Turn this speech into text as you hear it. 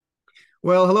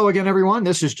Well, hello again, everyone.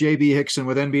 This is JB Hixson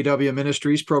with NBW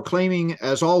Ministries, proclaiming,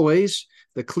 as always,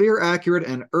 the clear, accurate,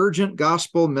 and urgent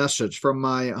gospel message from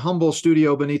my humble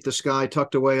studio beneath the sky,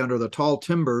 tucked away under the tall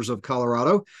timbers of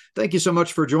Colorado. Thank you so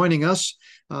much for joining us.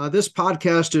 This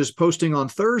podcast is posting on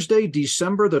Thursday,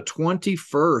 December the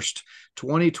 21st,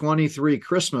 2023.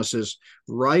 Christmas is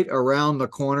right around the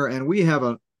corner, and we have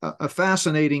a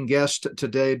fascinating guest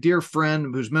today, a dear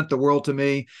friend who's meant the world to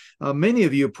me. Many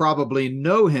of you probably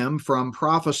know him from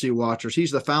Prophecy Watchers. He's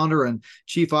the founder and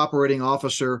chief operating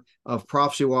officer of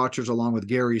Prophecy Watchers, along with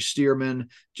Gary Stearman.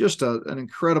 Just an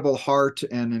incredible heart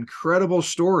and incredible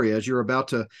story, as you're about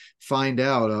to find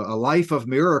out. A life of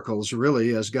miracles,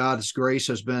 really, as God's grace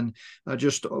has been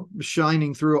just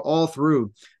shining through all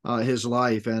through his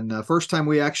life. And first time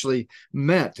we actually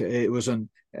met, it was an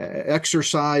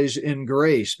exercise in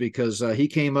grace, because he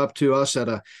came up to us at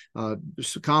a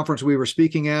conference we were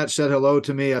speaking at, said hello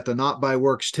to me at the Not by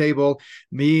Works table.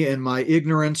 Me, in my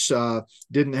ignorance,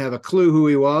 didn't have a clue who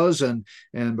he was, and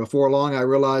before long I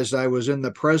realized I was in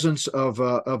the presence of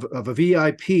a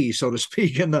VIP, so to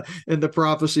speak, in the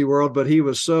prophecy world. But he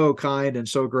was so kind and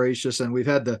so gracious, and we've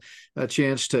had the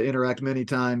chance to interact many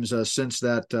times since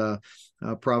that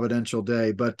providential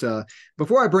day. But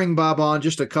before I bring Bob on,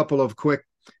 just a couple of quick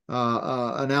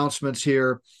announcements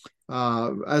here.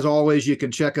 As always, you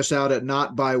can check us out at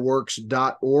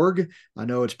notbyworks.org. I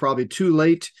know it's probably too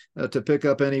late to pick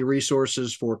up any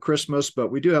resources for Christmas, but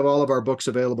we do have all of our books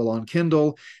available on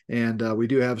Kindle, and we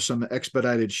do have some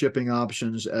expedited shipping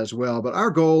options as well. But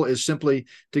our goal is simply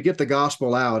to get the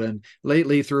gospel out. And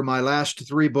lately, through my last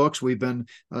three books, we've been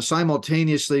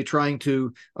simultaneously trying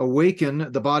to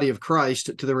awaken the body of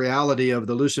Christ to the reality of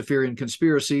the Luciferian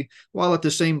conspiracy, while at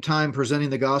the same time presenting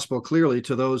the gospel clearly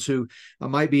to those who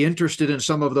might be interested in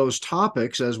some of those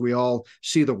topics, as we all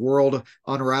see the world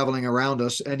unraveling around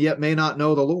us and yet may not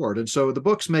know the Lord. And so the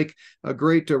books make a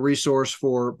great resource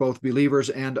for both believers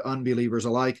and unbelievers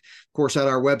alike. Of course, at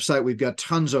our website, we've got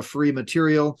tons of free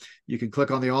material. You can click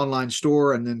on the online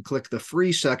store and then click the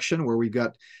free section, where we've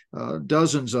got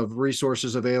dozens of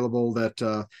resources available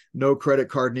that no credit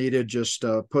card needed. Just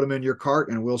put them in your cart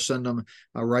and we'll send them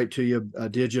right to you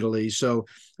digitally. So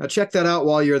check that out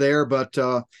while you're there. But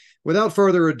without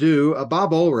further ado,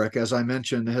 Bob Ulrich, as I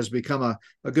mentioned, has become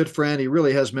a good friend. He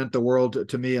really has meant the world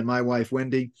to me and my wife,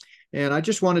 Wendy. And I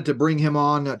just wanted to bring him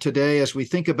on today as we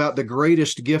think about the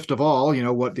greatest gift of all,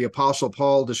 what the Apostle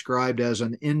Paul described as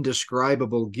an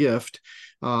indescribable gift,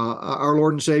 our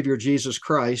Lord and Savior, Jesus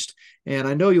Christ. And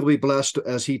I know you'll be blessed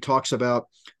as he talks about,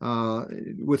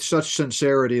 with such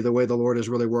sincerity, the way the Lord has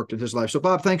really worked in his life. So,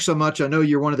 Bob, thanks so much. I know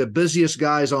you're one of the busiest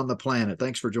guys on the planet.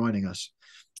 Thanks for joining us.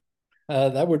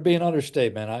 That would be an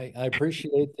understatement. I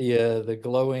appreciate the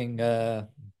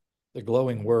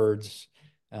glowing words.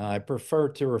 I prefer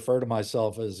to refer to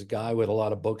myself as a guy with a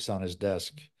lot of books on his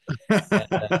desk. And,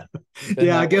 it's been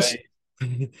Yeah, that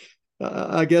way.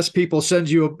 I guess people send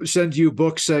you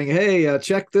books saying, "Hey,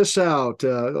 check this out."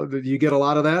 You get a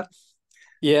lot of that.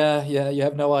 Yeah, yeah, you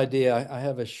have no idea. I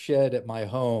have a shed at my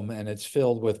home, and it's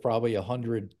filled with probably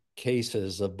 100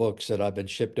 cases of books that I've been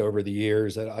shipped over the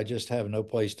years that I just have no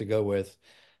place to go with.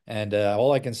 And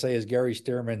all I can say is Gary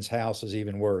Stearman's house is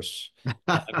even worse.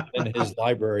 I'm in his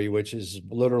library, which is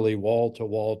literally wall to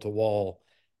wall to wall.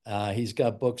 He's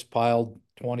got books piled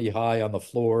 20 high on the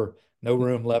floor, no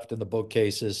room left in the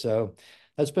bookcases. So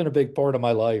that's been a big part of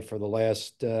my life for the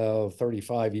last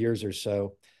 35 years or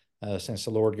so, since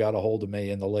the Lord got a hold of me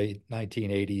in the late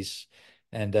 1980s,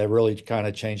 and really kind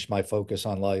of changed my focus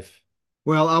on life.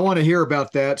 Well, I want to hear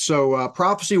about that. So,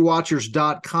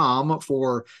 prophecywatchers.com,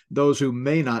 for those who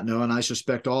may not know, and I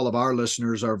suspect all of our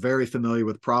listeners are very familiar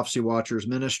with Prophecy Watchers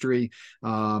ministry,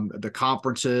 the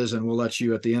conferences, and we'll let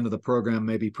you at the end of the program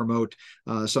maybe promote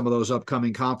some of those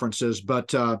upcoming conferences.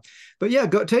 But yeah,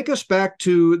 take us back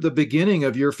to the beginning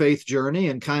of your faith journey,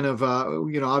 and kind of,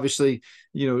 obviously,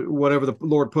 whatever the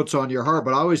Lord puts on your heart.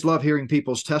 But I always love hearing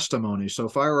people's testimonies. So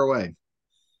fire away.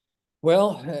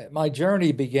 Well, my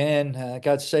journey began,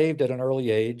 got saved at an early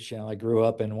age. I grew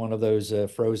up in one of those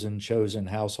frozen chosen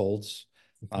households.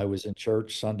 I was in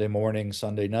church Sunday morning,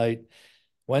 Sunday night,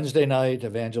 Wednesday night,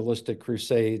 evangelistic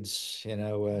crusades,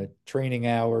 training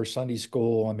hour, Sunday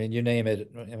school. I mean, you name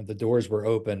it, the doors were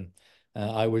open.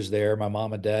 I was there. My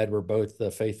mom and dad were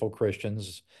both faithful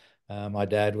Christians. My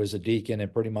dad was a deacon in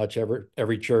pretty much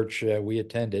every church we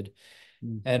attended.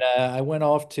 Mm. And I went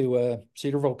off to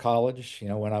Cedarville College,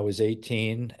 when I was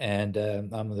 18, and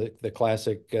I'm the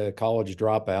classic college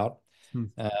dropout. Mm.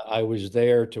 I was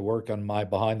there to work on my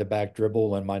behind the back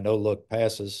dribble and my no look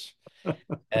passes.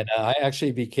 And I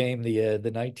actually became the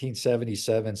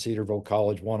 1977 Cedarville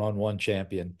College one-on-one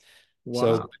champion.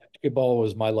 So Wow. basketball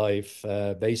was my life.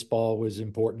 Baseball was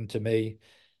important to me.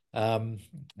 Um,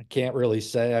 I can't really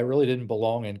say I really didn't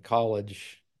belong in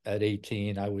college at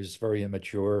 18. I was very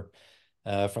immature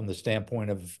from the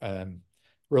standpoint of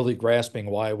really grasping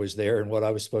why I was there and what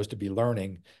I was supposed to be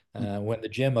learning. When the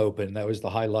gym opened, that was the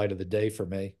highlight of the day for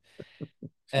me.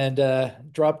 And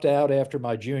dropped out after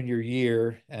my junior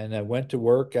year and went to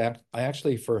work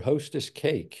actually for Hostess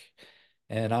Cake.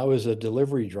 And I was a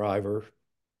delivery driver.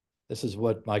 This is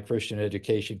what my Christian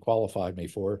education qualified me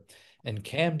for. In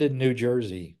Camden, New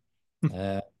Jersey,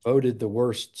 voted the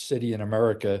worst city in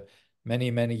America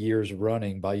many, many years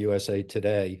running by USA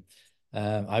Today.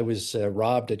 I was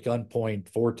robbed at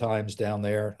gunpoint 4 times down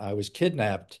there. I was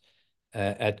kidnapped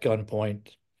at gunpoint.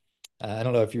 I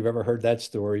don't know if you've ever heard that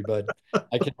story, but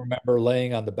I can remember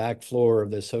laying on the back floor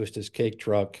of this Hostess cake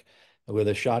truck with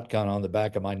a shotgun on the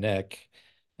back of my neck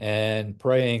and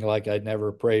praying like I'd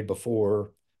never prayed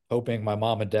before, hoping my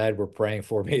mom and dad were praying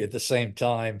for me at the same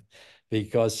time,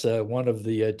 because one of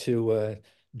the two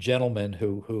gentlemen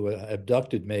who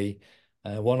abducted me,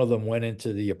 one of them went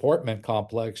into the apartment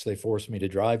complex they forced me to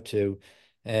drive to,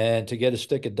 and to get a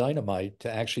stick of dynamite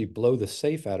to actually blow the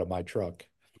safe out of my truck.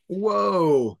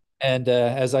 Whoa. And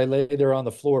as I lay there on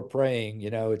the floor praying,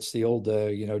 it's the old,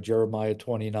 Jeremiah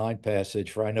 29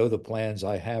 passage, for I know the plans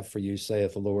I have for you,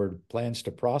 saith the Lord, plans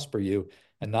to prosper you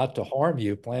and not to harm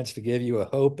you, plans to give you a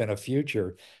hope and a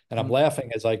future. And I'm Mm,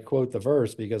 laughing as I quote the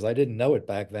verse because I didn't know it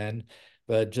back then,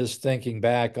 but just thinking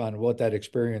back on what that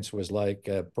experience was like,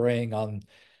 praying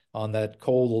on that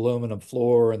cold aluminum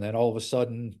floor, and then all of a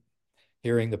sudden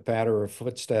hearing the patter of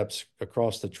footsteps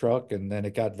across the truck, and then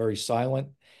it got very silent.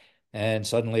 And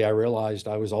suddenly I realized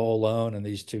I was all alone and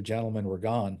these two gentlemen were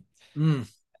gone. mm.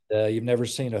 You've never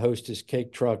seen a Hostess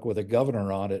cake truck with a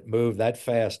governor on it move that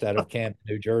fast out of Camden,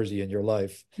 New Jersey in your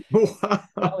life.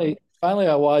 Wow. Finally,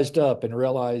 I wised up and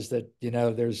realized that,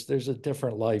 there's a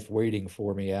different life waiting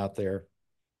for me out there.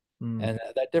 Mm, And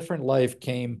that different life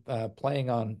came playing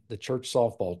on the church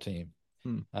softball team.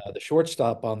 mm, The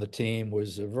shortstop on the team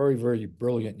was a very, very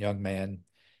brilliant young man.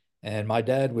 And my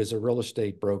dad was a real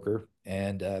estate broker.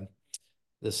 And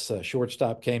this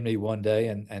shortstop came to me one day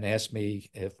and asked me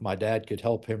if my dad could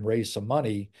help him raise some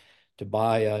money to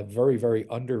buy a very, very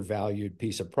undervalued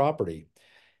piece of property.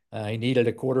 He needed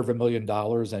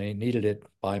 $250,000 and he needed it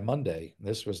by Monday.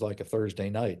 This was like a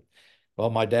Thursday night. Well,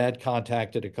 my dad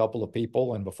contacted a couple of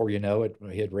people, and before you know it,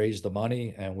 he had raised the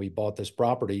money and we bought this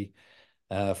property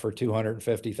for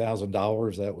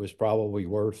 $250,000. That was probably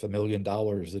worth $1 million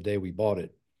the day we bought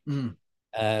it. mm,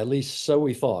 At least so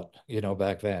we thought,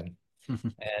 back then.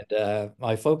 And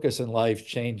my focus in life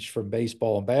changed from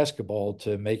baseball and basketball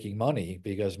to making money,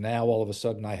 because now all of a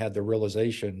sudden I had the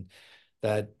realization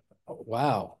that,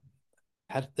 wow,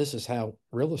 this is how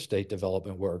real estate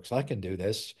development works. I can do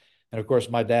this. And of course,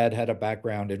 my dad had a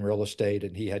background in real estate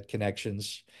and he had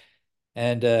connections.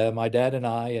 And my dad and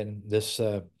I and this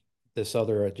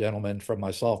other gentleman from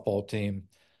my softball team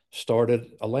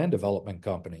started a land development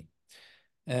company.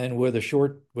 And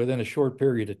within a short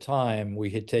period of time, we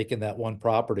had taken that one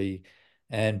property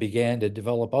and began to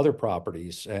develop other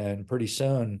properties. And pretty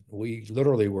soon, we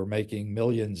literally were making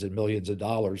millions and millions of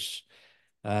dollars.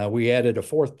 We added a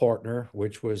fourth partner,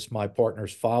 which was my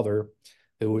partner's father,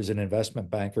 who was an investment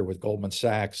banker with Goldman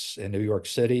Sachs in New York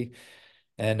City.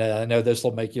 And I know this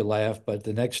will make you laugh, but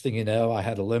the next thing you know, I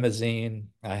had a limousine,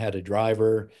 I had a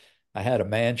driver, I had a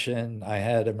mansion, I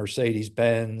had a Mercedes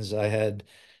Benz, I had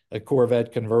a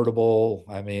Corvette convertible.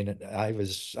 I mean, I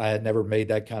had never made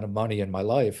that kind of money in my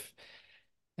life.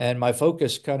 And my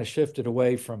focus kind of shifted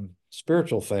away from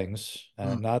spiritual things.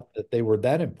 mm, Not that they were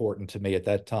that important to me at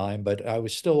that time, but I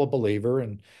was still a believer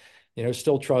and,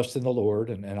 still trust in the Lord.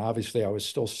 And obviously I was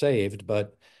still saved,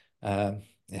 but, um,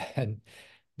 and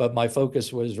but my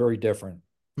focus was very different.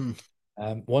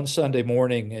 mm, One Sunday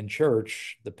morning in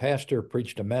church, the pastor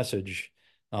preached a message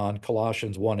on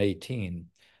Colossians 1:18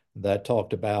 that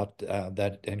talked about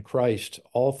that in Christ,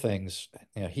 all things,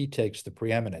 he takes the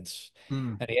preeminence.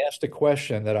 mm, And he asked a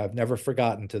question that I've never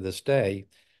forgotten to this day.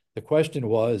 The question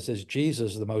was, is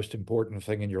Jesus the most important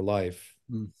thing in your life?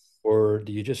 mm, Or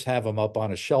do you just have him up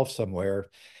on a shelf somewhere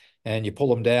and you pull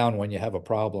them down when you have a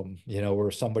problem, or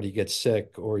somebody gets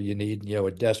sick or you need,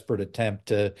 a desperate attempt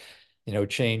to,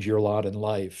 change your lot in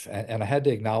life. And I had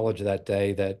to acknowledge that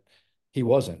day that he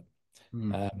wasn't.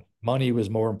 mm, Money was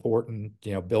more important,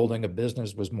 building a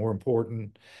business was more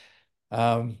important.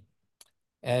 Um,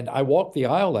 and I walked the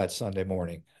aisle that Sunday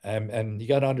morning. And you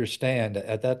got to understand,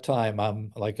 at that time,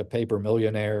 I'm like a paper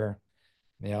millionaire.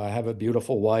 I have a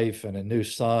beautiful wife and a new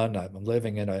son. I'm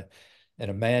living in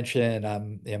a mansion.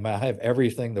 I have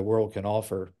everything the world can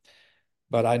offer.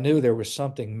 but I knew there was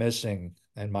something missing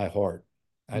in my heart.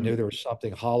 I Mm, knew there was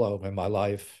something hollow in my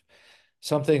life,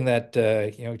 something that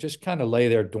just kind of lay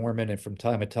there dormant, and from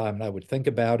time to time I would think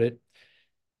about it.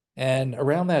 And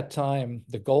around that time,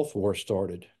 the Gulf War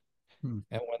started. mm,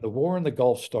 And when the war in the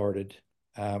Gulf started,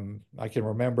 I can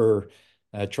remember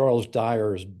Charles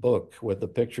Dyer's book with the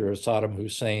picture of Saddam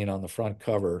Hussein on the front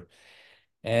cover.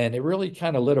 And it really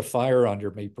kind of lit a fire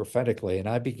under me prophetically. And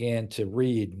I began to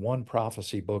read one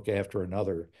prophecy book after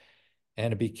another.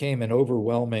 And it became an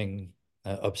overwhelming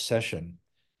obsession.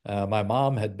 My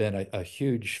mom had been a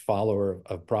huge follower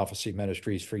of prophecy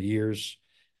ministries for years.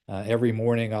 Every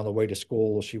morning on the way to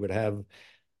school, she would have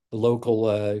the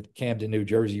local Camden, New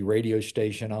Jersey radio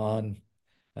station on.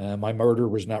 My murder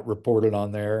was not reported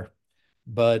on there,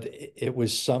 but it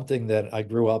was something that I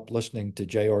grew up listening to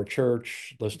J.R.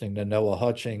 Church, listening to Noah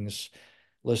Hutchings,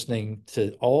 listening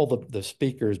to all the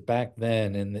speakers back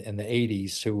then in the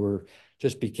 80s who were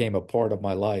just became a part of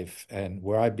my life, and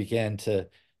where I began to,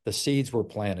 the seeds were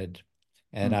planted,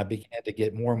 and mm, I began to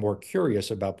get more and more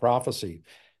curious about prophecy.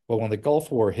 Well, when the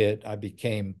Gulf War hit, I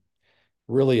became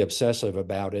really obsessive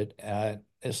about it.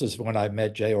 This is when I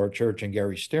met J.R. Church and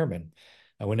Gary Stearman.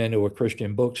 I went into a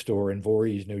Christian bookstore in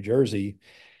Voorhees, New Jersey,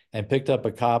 and picked up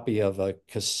a copy of a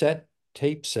cassette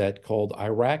tape set called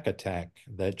Iraq Attack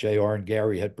that JR and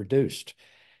Gary had produced.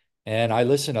 And I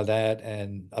listened to that,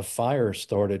 and a fire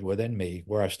started within me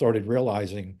where I started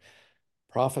realizing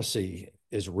prophecy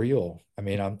is real. I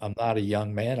mean, I'm not a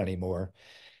young man anymore.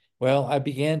 Well, I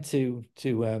began to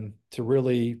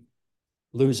really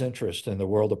lose interest in the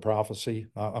world of prophecy.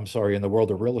 I'm sorry, in the world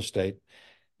of real estate.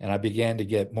 And I began to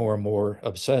get more and more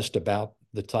obsessed about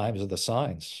the times of the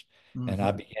signs. And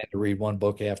I mhm, began to read one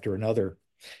book after another,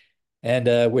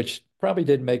 and which probably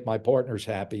didn't make my partners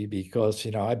happy because,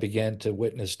 I began to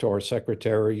witness to our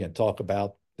secretary and talk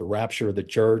about the rapture of the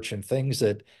church and things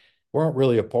that weren't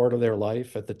really a part of their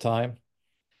life at the time.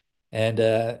 And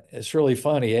it's really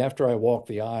funny. After I walked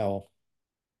the aisle,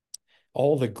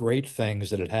 all the great things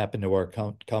that had happened to our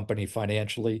company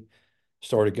financially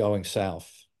started going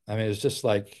south. I mean, it's just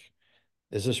like,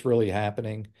 is this really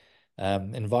happening?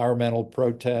 Environmental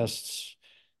protests,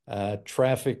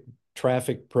 traffic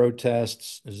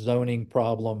protests, zoning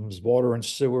problems, water and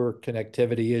sewer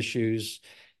connectivity issues,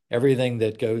 everything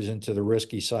that goes into the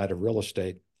risky side of real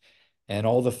estate. And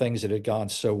all the things that had gone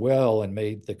so well and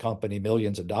made the company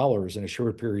millions of dollars in a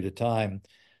short period of time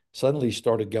suddenly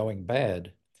started going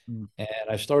bad. mm. And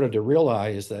I started to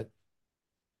realize that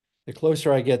the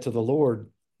closer I get to the Lord,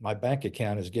 my bank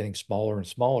account is getting smaller and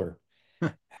smaller.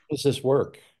 How does this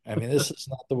work? I mean, this is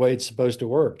not the way it's supposed to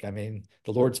work. I mean,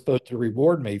 the Lord's supposed to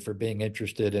reward me for being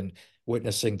interested in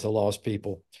witnessing to lost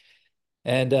people.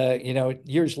 And,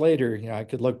 years later, I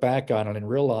could look back on it and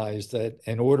realize that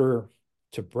in order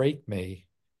to break me,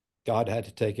 God had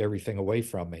to take everything away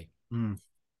from me. Mm,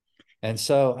 And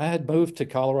so I had moved to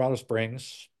Colorado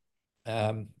Springs.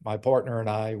 My partner and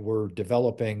I were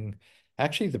developing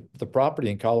actually the property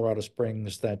in Colorado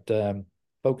Springs that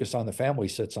Focus on the Family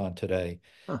sits on today,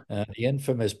 huh, the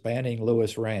infamous Banning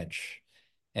Lewis Ranch.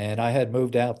 And I had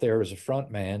moved out there as a front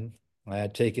man. I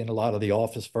had taken a lot of the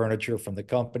office furniture from the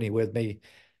company with me,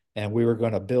 and we were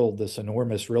going to build this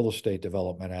enormous real estate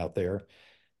development out there.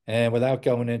 And without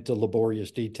going into laborious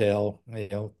detail,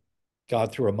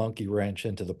 God threw a monkey wrench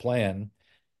into the plan.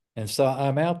 And so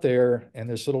I'm out there in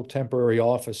this little temporary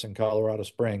office in Colorado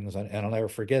Springs, and I'll never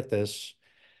forget this.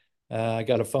 I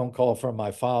got a phone call from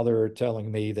my father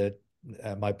telling me that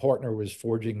my partner was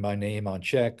forging my name on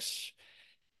checks,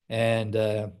 and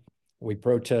we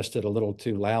protested a little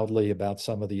too loudly about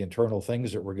some of the internal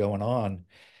things that were going on.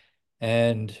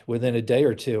 And within a day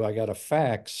or two, I got a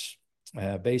fax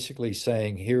basically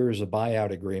saying, "Here's a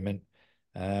buyout agreement.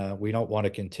 We don't want to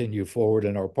continue forward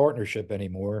in our partnership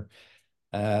anymore.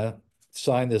 Uh,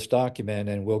 Sign this document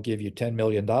and we'll give you $10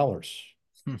 million."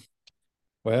 hmm,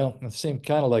 Well, it seemed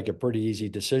kind of like a pretty easy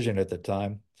decision at the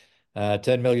time.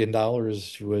 $10 million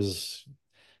was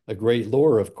a great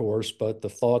lure, of course, but the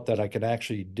thought that I could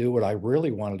actually do what I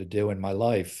really wanted to do in my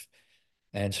life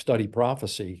and study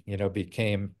prophecy,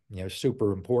 became,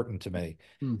 super important to me.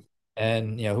 mm,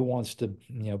 And, who wants to,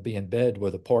 be in bed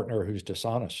with a partner who's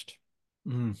dishonest?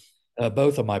 mm,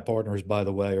 Both of my partners, by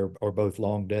the way, are both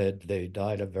long dead. They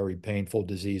died of very painful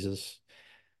diseases.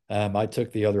 I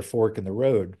took the other fork in the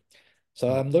road. So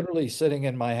mm, I'm literally sitting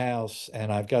in my house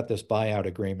and I've got this buyout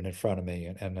agreement in front of me.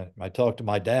 And I talked to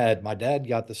my dad. My dad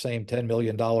got the same $10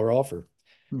 million offer.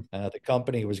 mm, The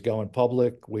company was going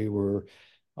public. We were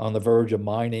on the verge of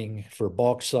mining for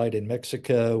bauxite in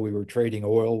Mexico. We were trading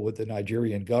oil with the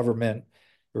Nigerian government.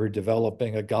 We were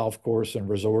developing a golf course and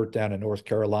resort down in North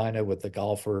Carolina with the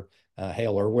golfer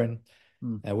Hale Irwin.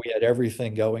 Mm. And we had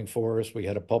everything going for us. We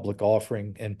had a public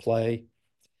offering in play.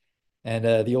 And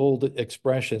the old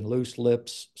expression, loose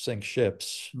lips sink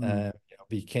ships, Mm.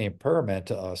 became paramount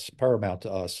to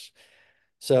us.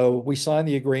 So we signed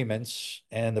the agreements.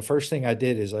 And the first thing I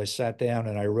did is I sat down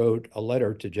and I wrote a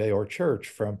letter to J.R. Church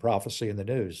from Prophecy in the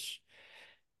News.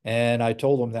 And I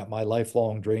told him that my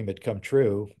lifelong dream had come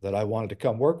true, that I wanted to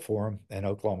come work for him in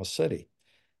Oklahoma City.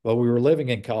 Well, we were living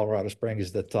in Colorado Springs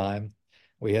at the time.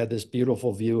 We had this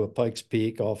beautiful view of Pikes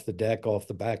Peak off the deck, off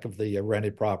the back of the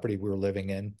rented property we were living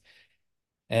in.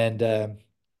 And,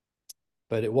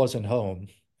 but it wasn't home.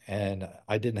 And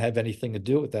I didn't have anything to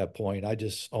do at that point. I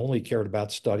just only cared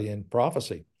about studying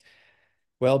prophecy.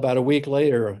 Well, about a week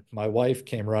later, my wife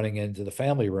came running into the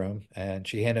family room and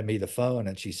she handed me the phone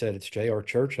and she said, "It's J.R.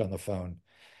 Church on the phone."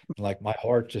 And like my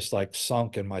heart just like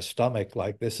sunk in my stomach.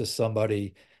 Like this is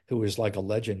somebody who was like a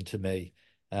legend to me.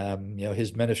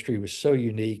 His ministry was so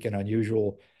unique and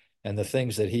unusual. And the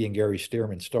things that he and Gary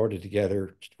Stearman started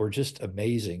together were just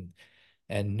amazing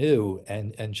and new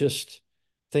and just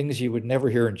things you would never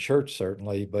hear in church,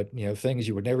 certainly, but things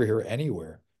you would never hear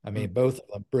anywhere. I Mm. mean, both of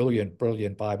them brilliant,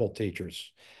 brilliant Bible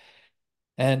teachers.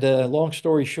 And long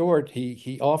story short,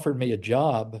 he offered me a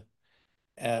job,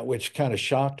 which kind of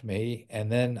shocked me. And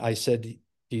then I said,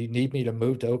 "Do you need me to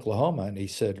move to Oklahoma?" And he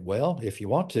said, "Well, if you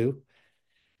want to."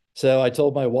 So I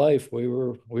told my wife we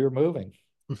were moving,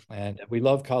 and we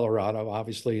love Colorado.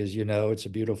 Obviously, as you know, it's a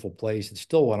beautiful place. It's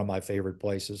still one of my favorite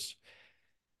places.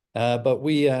 But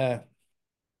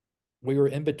we were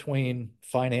in between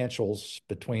financials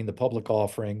between the public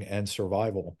offering and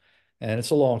survival. And it's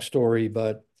a long story,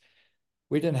 but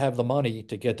we didn't have the money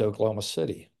to get to Oklahoma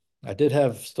City. I did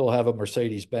still have a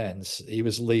Mercedes Benz. He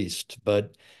was leased,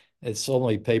 but it's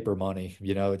only paper money.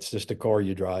 It's just a car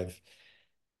you drive.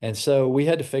 And so we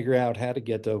had to figure out how to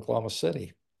get to Oklahoma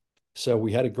City. So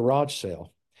we had a garage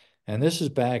sale. And this is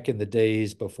back in the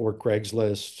days before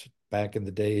Craigslist, back in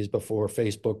the days before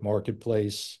Facebook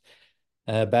Marketplace,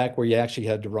 back where you actually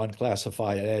had to run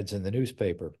classified ads in the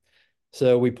newspaper.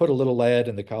 So we put a little ad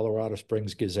in the Colorado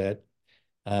Springs Gazette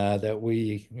that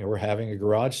we were having a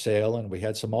garage sale and we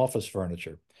had some office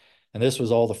furniture. And this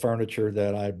was all the furniture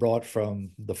that I brought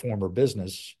from the former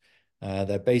business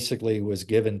that basically was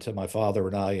given to my father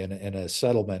and I in a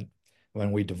settlement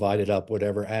when we divided up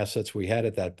whatever assets we had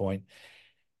at that point.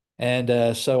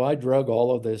 And so I drug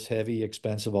all of this heavy,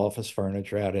 expensive office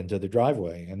furniture out into the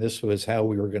driveway. And this was how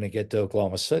we were going to get to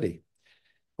Oklahoma City.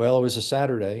 Well, it was a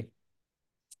Saturday.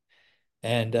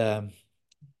 And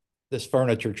this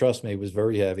furniture, trust me, was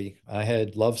very heavy. I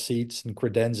had love seats and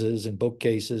credenzas and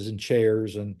bookcases and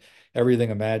chairs and everything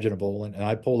imaginable. And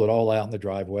I pulled it all out in the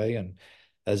driveway. And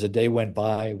as the day went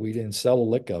by, we didn't sell a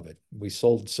lick of it. We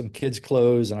sold some kids'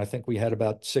 clothes, and I think we had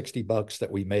about $60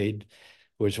 that we made,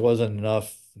 which wasn't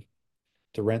enough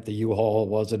to rent the U-Haul,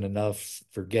 wasn't enough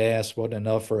for gas, wasn't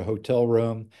enough for a hotel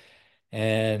room.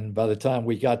 And by the time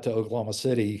we got to Oklahoma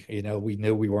City, we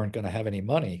knew we weren't going to have any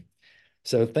money.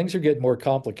 So things are getting more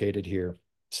complicated here.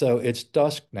 So it's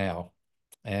dusk now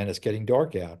and it's getting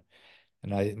dark out.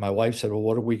 And my wife said, "Well,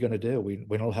 what are we going to do?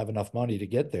 We don't have enough money to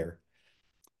get there."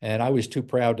 And I was too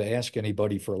proud to ask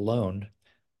anybody for a loan.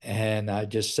 And I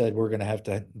just said, "We're going to have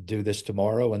to do this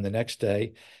tomorrow and the next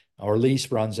day. Our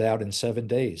lease runs out in 7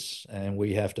 days and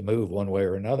we have to move one way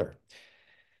or another."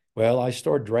 Well, I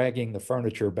started dragging the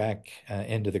furniture back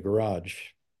into the garage,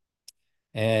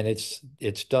 and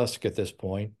it's dusk at this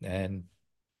point, and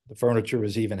the furniture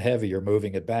was even heavier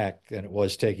moving it back than it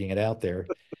was taking it out there.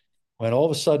 When all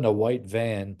of a sudden a white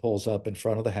van pulls up in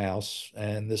front of the house,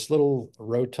 and this little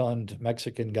rotund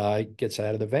Mexican guy gets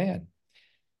out of the van,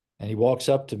 and he walks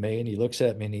up to me and he looks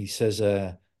at me and he says,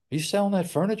 "Are you selling that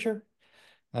furniture?"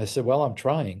 I said, "Well, I'm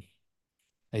trying."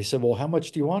 And he said, "Well, how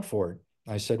much do you want for it?"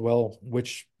 I said, "Well,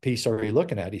 which piece are you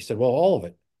looking at?" He said, "Well, all of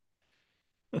it."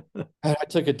 And I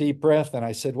took a deep breath and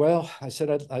I said, "Well," I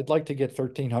said, I'd like to get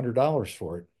 $1,300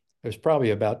 for it. It was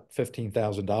probably about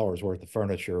 $15,000 worth of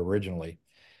furniture originally.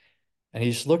 And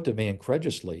he just looked at me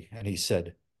incredulously and he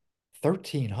said,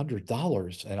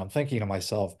 $1,300. And I'm thinking to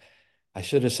myself, I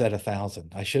should have said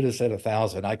 1,000. I should have said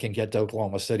 1,000. I can get to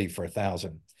Oklahoma City for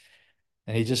 1,000.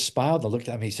 And he just smiled and looked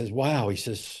at me. He says, "Wow." He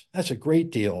says, "That's a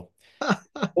great deal."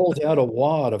 Pulls out a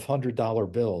wad of $100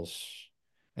 bills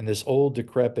in this old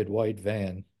decrepit white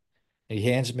van. He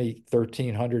hands me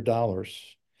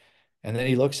 $1,300. And then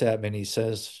he looks at me and he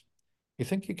says, "You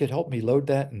think you could help me load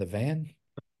that in the van?"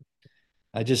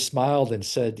 I just smiled and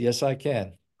said, "Yes, I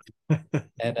can."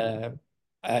 And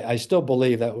I still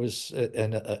believe that was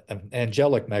an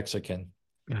angelic Mexican.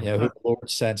 who the Lord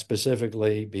sent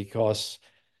specifically because,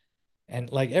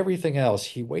 and like everything else,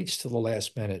 he waits till the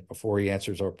last minute before he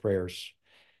answers our prayers.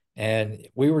 And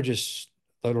we were just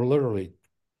literally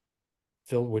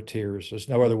filled with tears. There's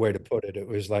no other way to put it. It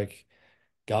was like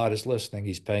God is listening,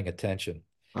 he's paying attention.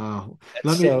 Uh, And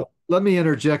let me so, let me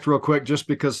interject real quick, just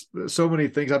because so many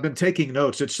things. I've been taking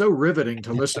notes. It's so riveting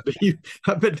to listen to you.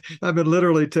 I've been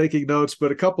literally taking notes, but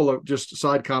a couple of just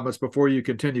side comments before you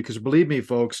continue, because believe me,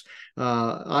 folks,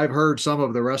 I've heard some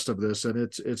of the rest of this, and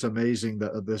it's amazing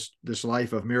that this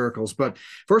life of miracles. But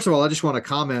first of all, I just want to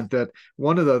comment that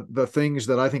one of the things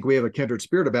that I think we have a kindred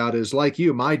spirit about is, like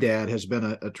you, my dad has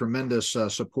been a tremendous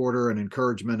supporter and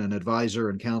encouragement and advisor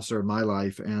and counselor in my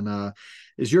life. And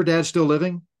is your dad still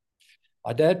living?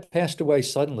 my dad passed away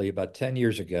suddenly about 10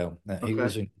 years ago. He Okay.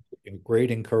 was a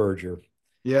great encourager.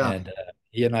 Yeah. And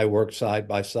he and I worked side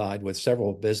by side with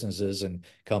several businesses and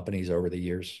companies over the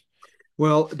years.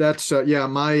 Well, that's yeah.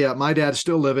 My dad's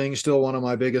still living, still one of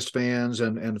my biggest fans,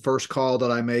 and first call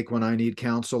that I make when I need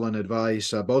counsel and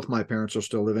advice. Both my parents are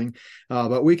still living,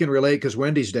 but we can relate because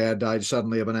Wendy's dad died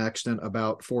suddenly of an accident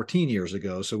about 14 years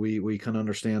ago, so we can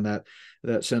understand that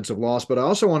sense of loss. But I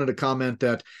also wanted to comment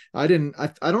that I don't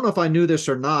know if I knew this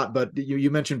or not, but you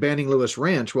mentioned Banning Lewis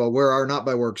Ranch. Well, where our Not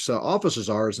by Works offices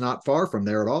are is not far from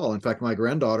there at all. In fact, my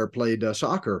granddaughter played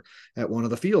soccer at one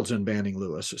of the fields in Banning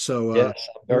Lewis. So Yes,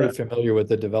 I'm very that familiar with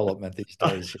the development these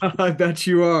days. I bet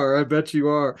you are. I bet you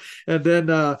are. And then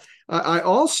I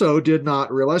also did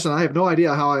not realize, and I have no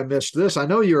idea how I missed this. I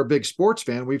know you're a big sports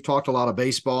fan. We've talked a lot of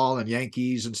baseball and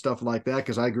Yankees and stuff like that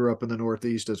because I grew up in the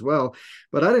Northeast as well.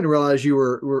 But I didn't realize you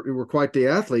were quite the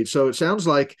athlete. So it sounds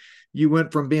like you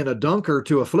went from being a dunker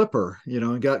to a flipper,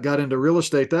 and got into real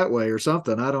estate that way or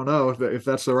something. I don't know if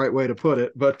that's the right way to put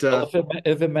it, but Well,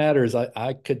 if it matters,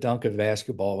 I could dunk a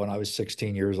basketball when I was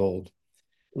 16 years old.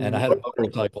 And I had a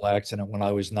motorcycle accident when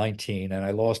I was 19, and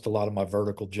I lost a lot of my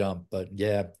vertical jump. But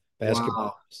yeah, wow.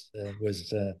 basketball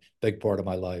was a big part of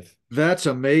my life. That's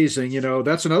amazing.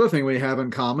 That's another thing we have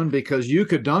in common because you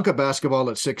could dunk a basketball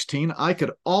at 16. I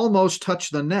could almost touch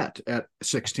the net at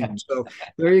 16. So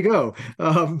there you go.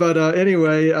 But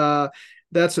anyway,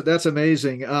 that's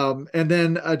amazing. And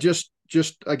then just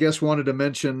I guess wanted to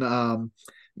mention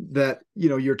that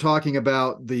you're talking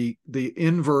about the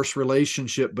inverse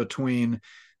relationship between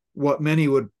what many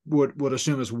would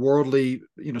assume is worldly,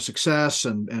 success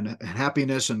and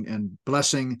happiness and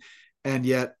blessing, and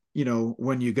yet,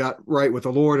 when you got right with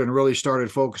the Lord and really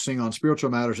started focusing on spiritual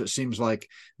matters, it seems like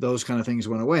those kind of things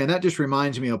went away. And that just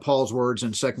reminds me of Paul's words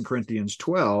in 2 Corinthians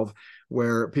 12,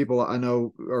 where people I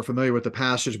know are familiar with the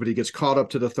passage, but he gets caught up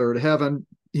to the third heaven.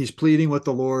 He's pleading with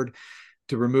the Lord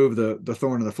to remove the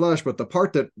thorn in the flesh. But the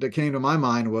part that came to my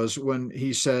mind was when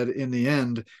he said, in the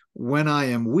end, when I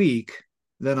am weak,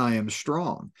 then I am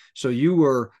strong. So you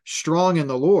were strong in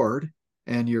the Lord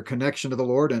and your connection to the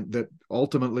Lord, and that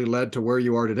ultimately led to where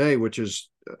you are today, which is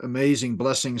amazing,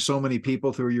 blessing so many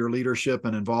people through your leadership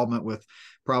and involvement with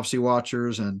Prophecy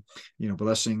Watchers and,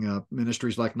 blessing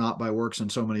ministries like Not by Works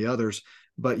and so many others.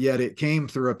 But yet it came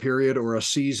through a period or a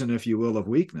season, if you will, of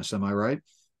weakness. Am I right?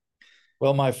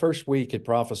 Well, my first week at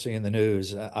Prophecy in the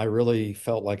News, I really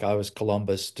felt like I was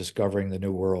Columbus discovering the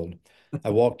new world. I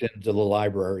walked into the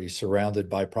library surrounded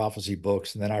by prophecy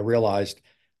books, and then I realized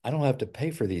I don't have to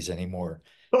pay for these anymore.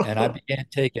 And I began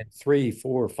taking 3,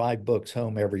 4, 5 books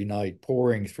home every night,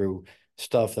 pouring through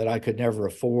stuff that I could never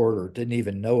afford or didn't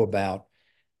even know about.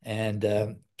 And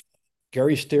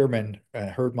Gary Stearman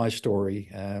heard my story.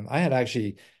 I had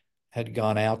actually had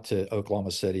gone out to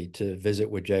Oklahoma City to visit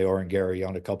with JR and Gary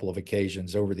on a couple of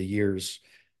occasions over the years.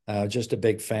 Just a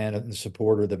big fan and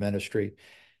supporter of the ministry.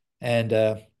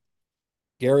 And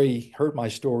Gary heard my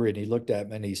story and he looked at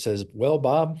me and he says, "Well,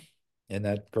 Bob," in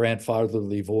that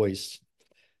grandfatherly voice,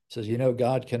 says,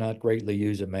 "God cannot greatly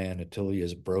use a man until he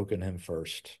has broken him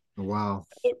first." Wow.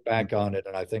 I look back on it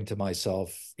and I think to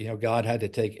myself, God had to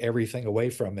take everything away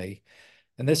from me.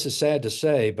 And this is sad to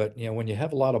say, but when you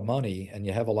have a lot of money and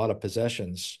you have a lot of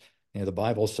possessions, the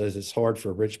Bible says it's hard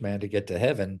for a rich man to get to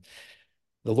heaven.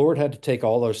 The Lord had to take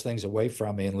all those things away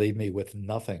from me and leave me with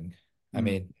nothing. I Mm.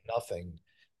 mean, nothing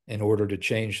in order to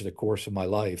change the course of my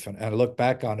life. And I look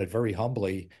back on it very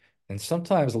humbly and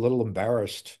sometimes a little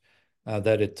embarrassed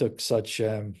that it took such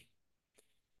a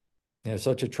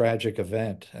tragic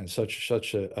event and such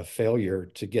a failure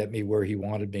to get me where he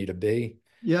wanted me to be.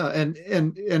 Yeah, and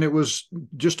it was,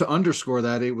 just to underscore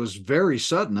that, it was very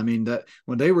sudden. I mean, that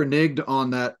when they reneged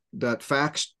on that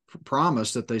fax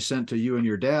promise that they sent to you and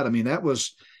your dad, I mean, that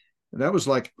was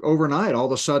like overnight. All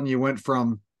of a sudden, you went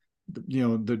from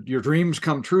your dreams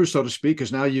come true, so to speak,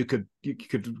 because now you could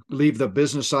leave the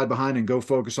business side behind and go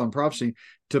focus on prophecy,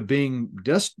 to being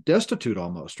destitute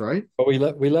almost, right? But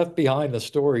we left behind the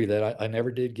story that I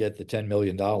never did get the $10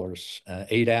 million.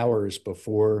 8 hours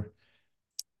before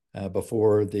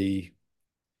the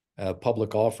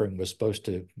public offering was supposed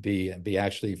to be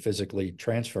actually physically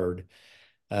transferred,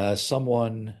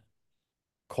 someone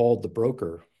called the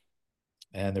broker,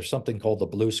 and there's something called the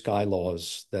blue sky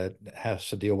laws that has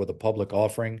to deal with a public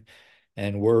offering,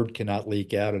 and word cannot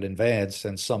leak out in advance.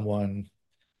 And someone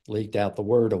leaked out the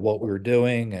word of what we were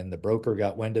doing, and the broker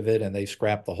got wind of it, and they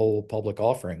scrapped the whole public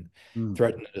offering, Mm.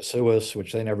 threatened to sue us,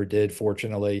 which they never did.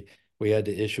 Fortunately, we had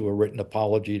to issue a written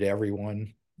apology to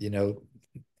everyone.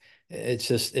 It's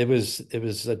just it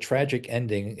was a tragic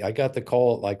ending. I got the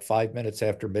call at like 5 minutes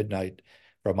after midnight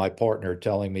from my partner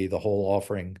telling me the whole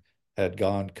offering had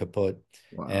gone kaput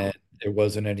Wow. and there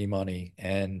wasn't any money.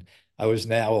 And I was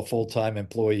now a full-time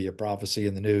employee of Prophecy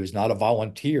in the News, not a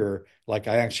volunteer like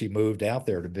I actually moved out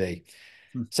there to be.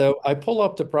 Mm. So I pull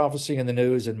up to Prophecy in the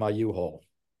News in my U-Haul,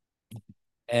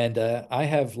 and I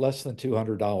have less than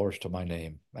 $200 to my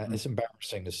name. Mm. It's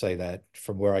embarrassing to say that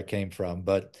from where I came from,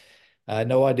 but I had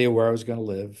no idea where I was going to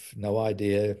live, no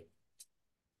idea.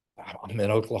 I'm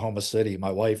in Oklahoma City.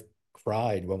 My wife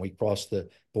cried when we crossed the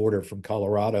border from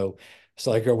Colorado. It's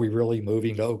like, are we really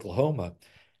moving to Oklahoma?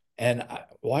 And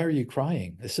why are you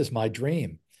crying? This is my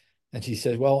dream. And she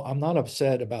said, well, I'm not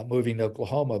upset about moving to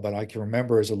Oklahoma, but I can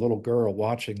remember as a little girl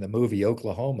watching the movie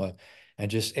Oklahoma and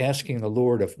just asking the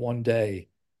Lord if one day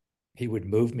he would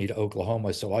move me to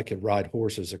Oklahoma so I could ride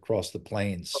horses across the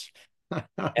plains. And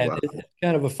Wow. it's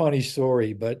kind of a funny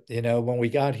story, but when we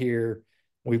got here,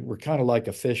 we were kind of like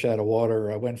a fish out of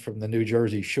water. I went from the New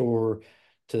Jersey shore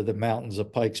to the mountains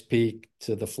of Pikes Peak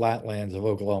to the flatlands of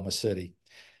Oklahoma City.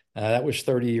 That was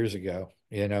 30 years ago,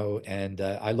 and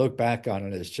I look back on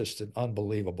it as just an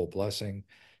unbelievable blessing.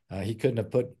 He couldn't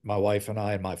have put my wife and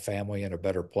I and my family in a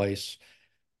better place.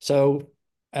 So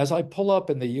as I pull up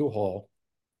in the U-Haul,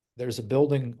 there's a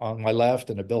building on my left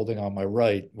and a building on my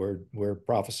right where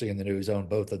Prophecy in the News own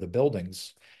both of the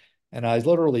buildings. And I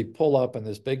literally pull up in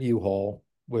this big U-Haul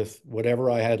with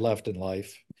whatever I had left in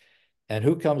life. And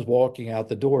who comes walking out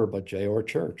the door but J.R.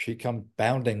 Church? He comes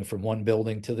bounding from one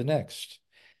building to the next.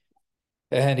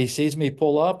 And he sees me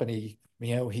pull up and he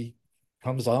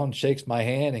comes on, shakes my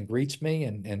hand and greets me.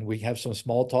 And we have some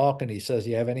small talk. And he says,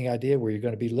 you have any idea where you're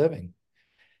going to be living?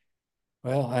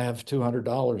 Well, I have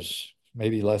 $200,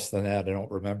 maybe less than that. I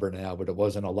don't remember now, but it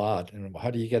wasn't a lot. And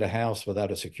how do you get a house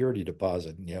without a security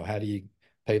deposit? How do you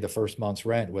pay the first month's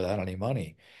rent without any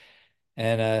money?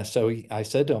 And I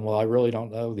said to him, well, I really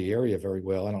don't know the area very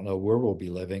well. I don't know where we'll be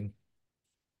living.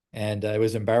 And I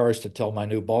was embarrassed to tell my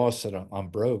new boss that I'm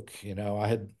broke.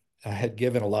 I had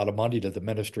given a lot of money to the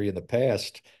ministry in the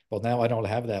past. Well, now I don't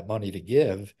have that money to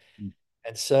give. Mm.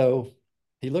 And so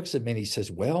he looks at me and he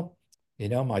says, well,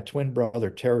 my twin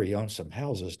brother Terry owns some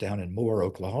houses down in Moore,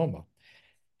 Oklahoma.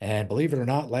 And believe it or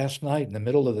not, last night in the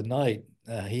middle of the night,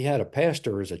 he had a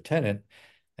pastor as a tenant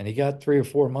and he got 3 or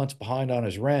 4 months behind on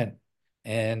his rent.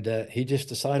 And he just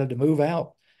decided to move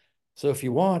out. So if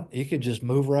you want, you can just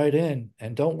move right in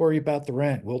and don't worry about the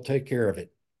rent. We'll take care of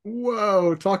it.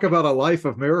 Whoa, talk about a life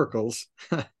of miracles.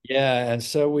 Yeah, and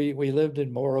so we lived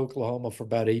in Moore, Oklahoma for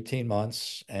about 18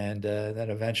 months, and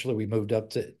then eventually we moved up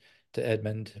to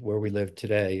Edmond, where we live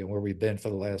today and where we've been for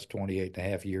the last 28 and a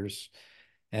half years.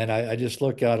 And I just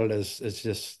look at it as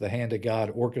just the hand of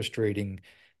God orchestrating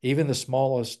even the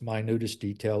smallest, minutest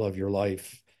detail of your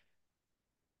life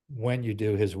when you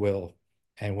do his will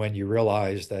and when you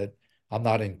realize that I'm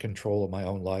not in control of my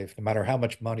own life. No matter how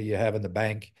much money you have in the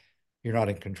bank, you're not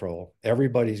in control.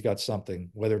 Everybody's got something,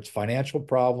 whether it's financial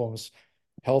problems,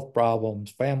 health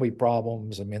problems, family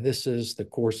problems. I mean, this is the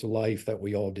course of life that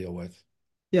we all deal with.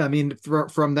 Yeah, I mean,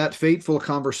 from that fateful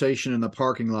conversation in the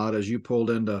parking lot as you pulled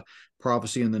into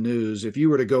Prophecy in the News, if you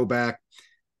were to go back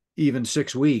even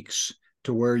 6 weeks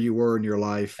to where you were in your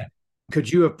life, could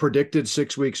you have predicted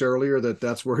 6 weeks earlier that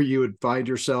that's where you would find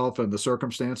yourself and the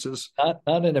circumstances?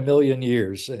 Not in a million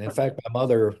years. And in fact, my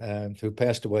mother, who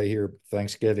passed away here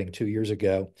Thanksgiving 2 years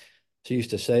ago, she used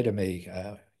to say to me,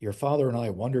 your father and I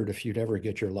wondered if you'd ever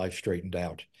get your life straightened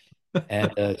out.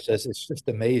 And says it's just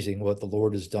amazing what the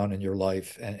Lord has done in your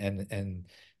life, and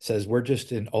says we're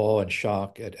just in awe and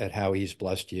shock at how He's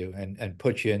blessed you and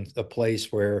put you in a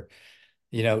place where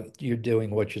you're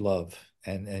doing what you love.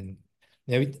 And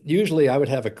usually I would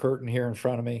have a curtain here in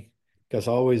front of me because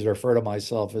I always refer to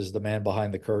myself as the man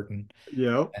behind the curtain,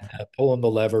 Yeah. and pulling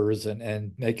the levers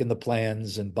and making the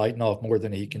plans and biting off more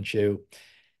than he can chew.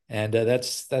 And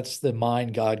that's the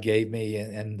mind God gave me,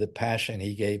 and the passion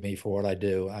He gave me for what I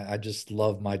do. I just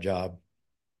love my job.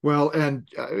 Well, and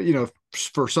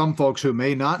for some folks who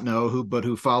may not know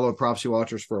who followed Prophecy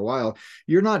Watchers for a while,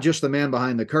 you're not just the man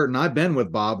behind the curtain. I've been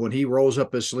with Bob when he rolls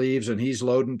up his sleeves and he's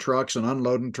loading trucks and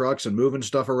unloading trucks and moving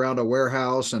stuff around a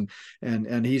warehouse, and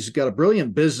he's got a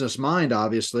brilliant business mind,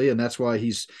 obviously, and that's why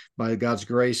he's, by God's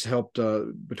grace, helped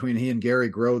between he and Gary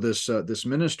grow this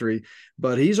ministry.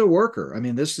 But he's a worker. I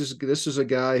mean, this is a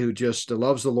guy who just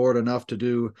loves the Lord enough to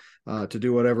do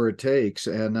whatever it takes,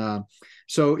 and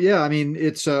so yeah, I mean,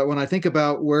 it's when I think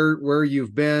about where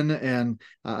you've been, and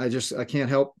I can't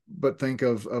help but think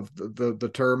of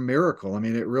the term miracle. I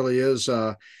mean, it really is.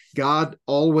 God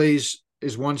always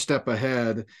is one step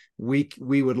ahead. We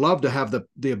would love to have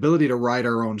the ability to write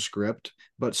our own script,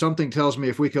 but something tells me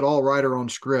if we could all write our own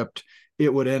script,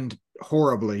 it would end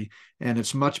horribly. And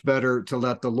it's much better to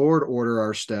let the Lord order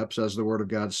our steps, as the Word of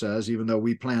God says, even though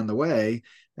we plan the way.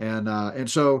 And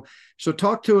so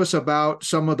talk to us about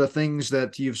some of the things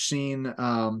that you've seen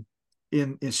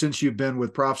in since you've been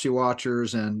with Prophecy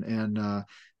Watchers, and kind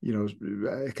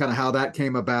of how that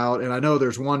came about. And I know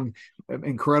there's one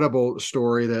incredible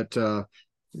story that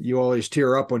you always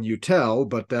tear up when you tell,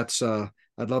 but that's I'd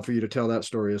love for you to tell that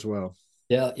story as well.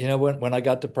 Yeah, when I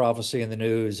got to Prophecy in the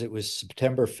News, it was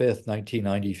September 5th,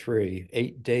 1993,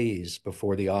 8 days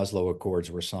before the Oslo Accords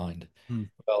were signed. Hmm.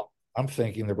 Well, I'm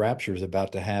thinking the rapture is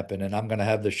about to happen and I'm going to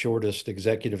have the shortest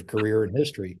executive career in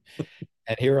history.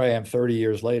 And here I am 30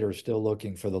 years later, still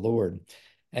looking for the Lord.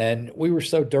 And we were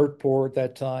so dirt poor at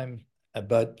that time,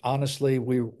 but honestly,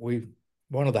 we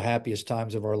one of the happiest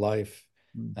times of our life,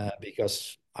 Hmm.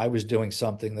 because I was doing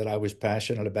something that I was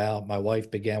passionate about. My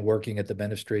wife began working at the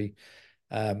ministry.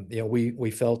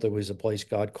 We felt it was a place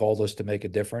God called us to make a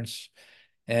difference.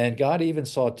 And God even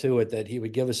saw to it that He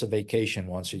would give us a vacation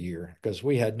once a year because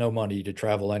we had no money to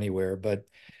travel anywhere. But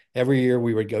every year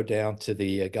we would go down to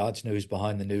the God's News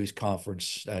Behind the News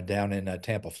conference down in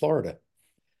Tampa, Florida.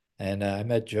 And I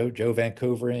met Joe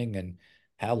Vancouvering and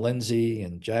Hal Lindsey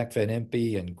and Jack Van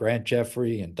Impe and Grant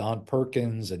Jeffrey and Don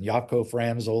Perkins and Yaakov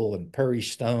Ramsel and Perry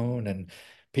Stone and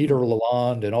Peter Hmm.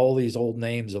 Lalonde and all these old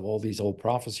names of all these old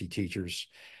prophecy teachers.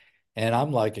 And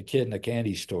I'm like a kid in a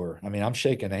candy store. I mean, I'm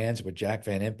shaking hands with Jack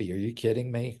Van Impe. Are you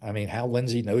kidding me? I mean, Hal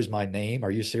Lindsey knows my name.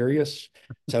 Are you serious?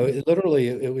 So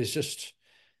it was just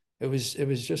it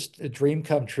was just a dream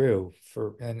come true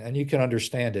and you can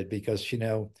understand it because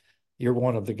you're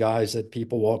one of the guys that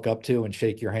people walk up to and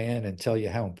shake your hand and tell you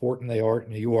how important they are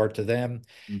and you are to them.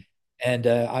 Hmm. And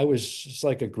I was just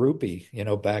like a groupie,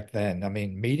 back then. I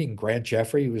mean, meeting Grant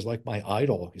Jeffrey, he was like my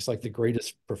idol. He's like the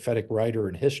greatest prophetic writer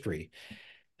in history.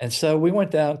 And so we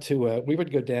would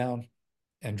go down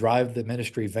and drive the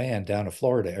ministry van down to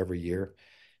Florida every year.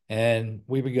 And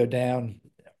we would go down.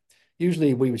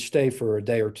 Usually we would stay for a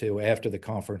day or two after the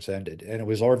conference ended, and it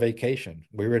was our vacation.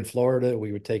 We were in Florida.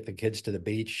 We would take the kids to the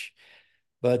beach.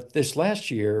 But this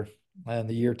last year, in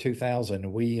the year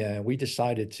 2000, we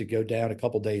decided to go down a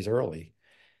couple days early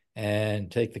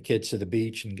and take the kids to the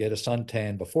beach and get a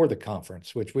suntan before the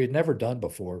conference, which we had never done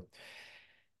before.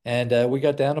 And we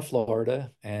got down to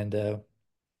Florida, and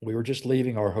we were just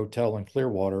leaving our hotel in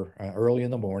Clearwater early in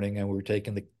the morning, and we were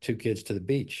taking the two kids to the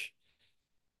beach.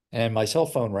 And my cell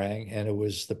phone rang, and it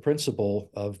was the principal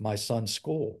of my son's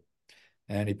school.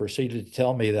 And he proceeded to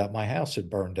tell me that my house had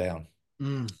burned down.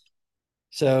 Hmm.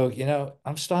 So,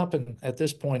 I'm stopping at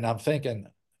this point. I'm thinking,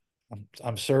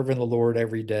 I'm serving the Lord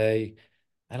every day.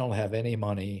 I don't have any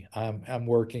money. I'm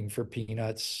working for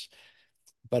peanuts,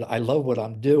 but I love what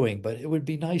I'm doing. But it would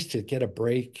be nice to get a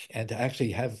break and to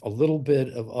actually have a little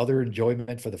bit of other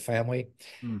enjoyment for the family.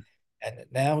 Hmm. And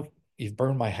now you've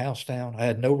burned my house down. I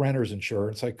had no renter's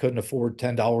insurance. I couldn't afford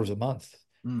 $10 a month.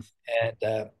 Hmm.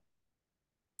 And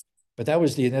but that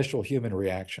was the initial human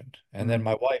reaction. And Hmm. then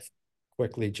my wife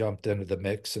quickly jumped into the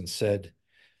mix and said,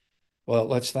 "Well,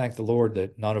 let's thank the Lord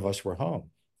that none of us were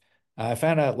home." I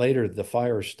found out later the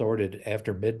fire started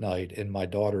after midnight in my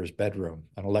daughter's bedroom,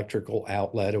 an electrical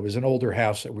outlet. It was an older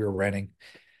house that we were renting.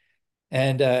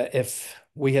 And if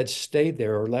we had stayed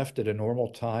there or left at a normal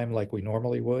time like we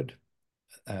normally would,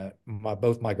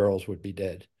 both my girls would be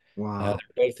dead. Wow.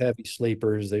 They're both heavy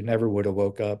sleepers. They never would have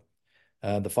woke up.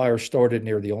 The fire started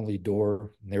near the only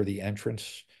door, near the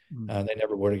entrance. Hmm. They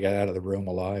never would have got out of the room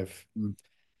alive. Hmm.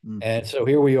 Hmm. And so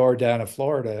here we are down in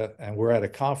Florida, and we're at a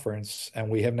conference, and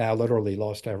we have now literally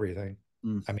lost everything.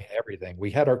 Hmm. I mean, everything.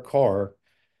 We had our car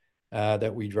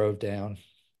that we drove down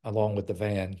along with the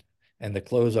van, and the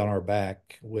clothes on our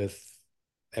back with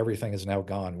everything is now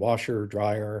gone. Washer,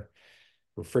 dryer,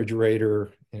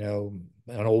 refrigerator, an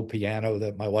old piano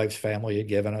that my wife's family had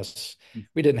given us.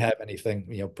 We didn't have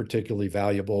anything, particularly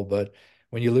valuable, but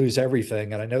when you lose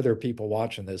everything, and I know there are people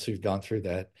watching this who've gone through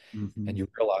that, Mm-hmm. and you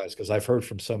realize, because I've heard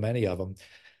from so many of them.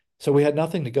 So we had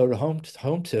nothing to go to home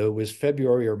to. It was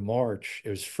February or March. It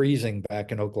was freezing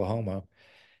back in Oklahoma,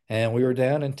 and we were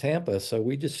down in Tampa, so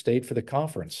we just stayed for the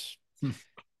conference.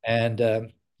 And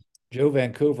Joe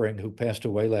Vancouvering, who passed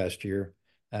away last year,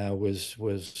 was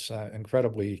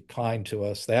incredibly kind to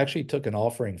us. They actually took an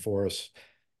offering for us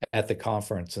at the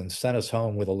conference and sent us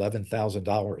home with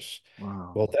 $11,000.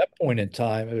 Wow. Well, at that point in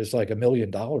time, it was like $1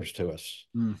 million to us.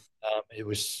 Mm. It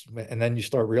was, and then you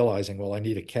start realizing, well, I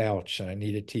need a couch and I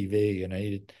need a TV and I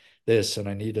need this and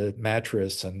I need a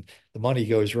mattress, and the money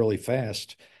goes really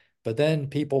fast. But then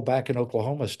people back in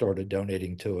Oklahoma started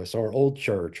donating to us. Our old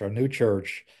church, our new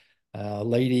church, a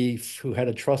lady who had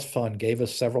a trust fund gave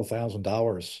us several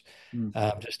 $1,000s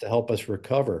Mm. just to help us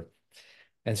recover.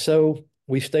 And so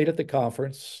we stayed at the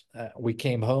conference. We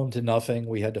came home to nothing.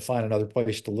 We had to find another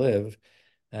place to live.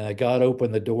 God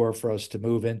opened the door for us to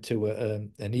move into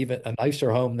an even a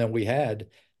nicer home than we had,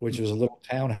 which was a little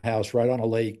townhouse right on a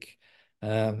lake,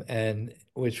 and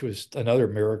which was another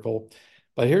miracle.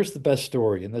 But here's the best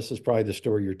story, and this is probably the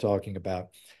story you're talking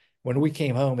about. When we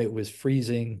came home, it was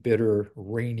freezing, bitter,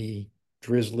 rainy,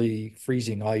 drizzly,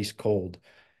 freezing ice cold.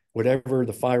 Whatever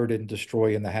the fire didn't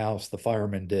destroy in the house, the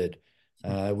firemen did.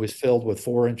 It was filled with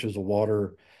 4 inches of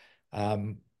water.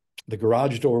 Um, the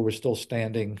garage door was still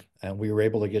standing, and we were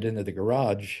able to get into the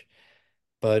garage,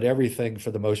 but everything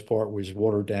for the most part was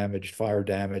water damaged, fire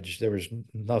damaged. There was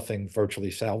nothing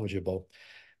virtually salvageable.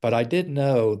 But I did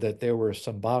know that there were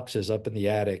some boxes up in the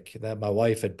attic that my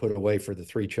wife had put away for the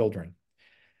 3 children.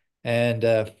 And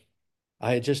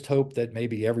I had just hoped that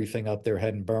maybe everything up there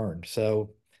hadn't burned.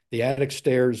 So the attic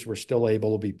stairs were still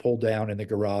able to be pulled down in the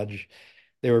garage.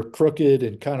 They were crooked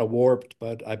and kind of warped,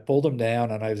 but I pulled them down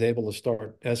and I was able to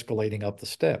start escalating up the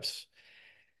steps.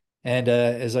 And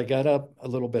as I got up a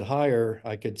little bit higher,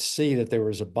 I could see that there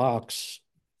was a box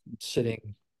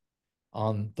sitting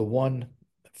on the one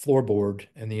floorboard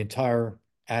in the entire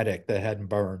attic that hadn't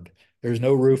burned. There's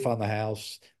no roof on the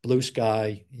house, blue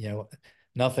sky,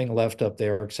 nothing left up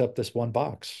there except this one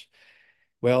box.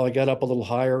 Well, I got up a little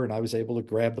higher and I was able to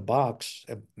grab the box,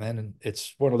 and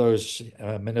it's one of those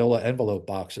manila envelope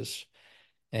boxes.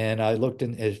 And I looked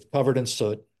in, it's covered in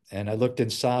soot, and I looked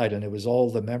inside, and it was all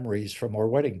the memories from our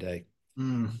wedding day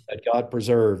Mm. that God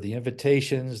preserved, the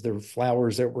invitations, the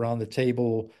flowers that were on the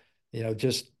table,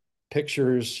 just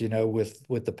pictures,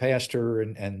 with the pastor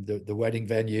and the wedding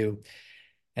venue.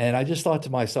 And I just thought to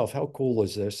myself, how cool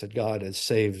is this that God has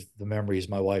saved the memories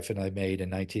my wife and I made in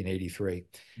 1983.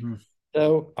 Mm.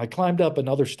 So I climbed up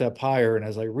another step higher, and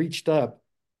as I reached up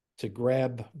to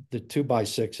grab the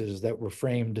 2x6s that were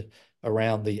framed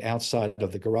around the outside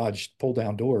of the garage pull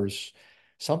down doors,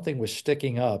 something was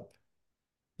sticking up,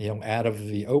 out of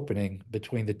the opening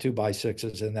between the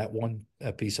 2x6s and that one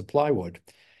piece of plywood.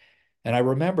 And I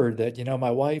remembered that,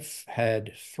 my wife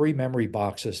had 3 memory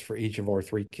boxes for each of our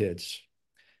 3 kids,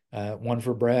 one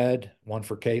for Brad, one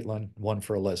for Caitlin, one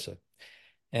for Alyssa.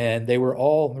 And they were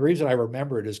all, the reason I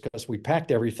remember it is because we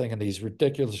packed everything in these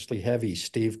ridiculously heavy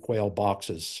Steve Quayle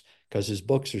boxes because his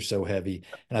books are so heavy.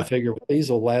 And I figured, well, these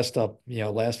will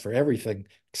last for everything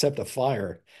except a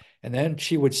fire. And then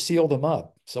she would seal them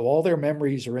up. So all their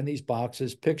memories are in these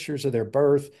boxes, pictures of their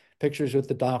birth, pictures with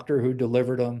the doctor who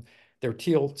delivered them. They're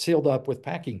sealed up with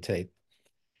packing tape.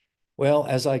 Well,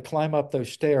 as I climb up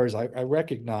those stairs, I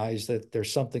recognize that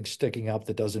there's something sticking up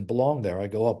that doesn't belong there. I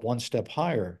go up one step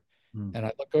higher Mm. and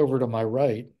I look over to my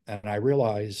right and I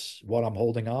realize what I'm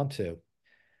holding on to.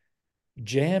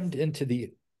 Jammed into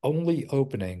the only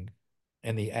opening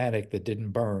in the attic that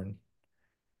didn't burn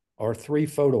are 3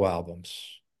 photo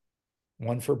albums,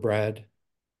 one for Brad,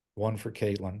 one for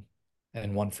Caitlin,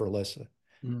 and one for Alyssa.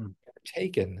 Mm.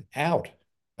 Taken out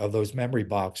of those memory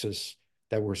boxes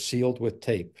that were sealed with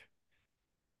tape.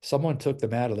 Someone took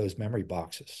them out of those memory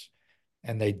boxes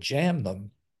and they jammed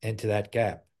them into that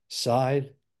gap,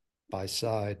 side by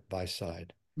side by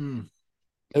side. Mm.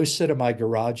 Those sit in my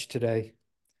garage today.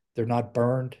 They're not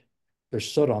burned.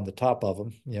 There's soot on the top of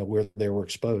them, where they were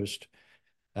exposed.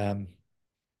 Um,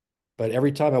 but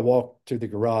every time I walk through the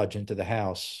garage into the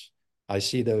house, I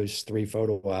see those 3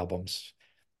 photo albums.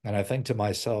 And I think to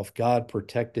myself, God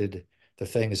protected the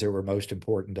things that were most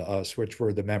important to us, which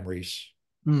were the memories.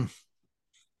 Mm.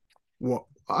 Well,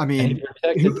 I And mean, he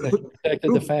protected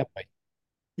the who, family.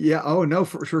 yeah. Oh, no,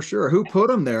 for sure. Who put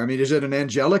them there? I mean, is it an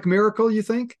angelic miracle, you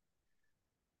think?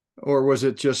 or was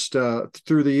it just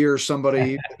through the years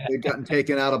somebody had gotten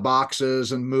taken out of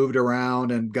boxes and moved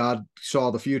around, and God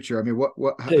saw the future? I mean,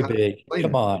 how do JB, you come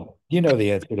explain on. You know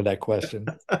the answer to that question.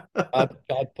 it?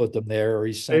 God put them there, or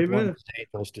he sent one of Amen. his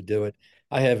angels to do it.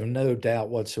 I have no doubt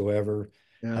whatsoever.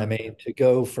 I Yeah. mean, to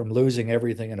go from losing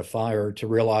everything in a fire to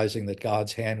realizing that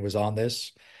God's hand was on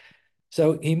this.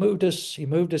 So he moved us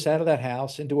out of that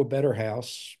house into a better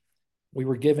house. We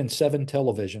were given 7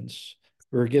 televisions.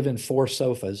 We were given 4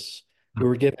 sofas. We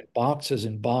were given boxes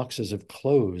and boxes of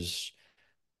clothes,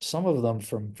 some of them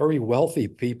from very wealthy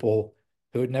people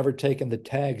who had never taken the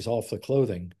tags off the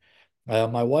clothing.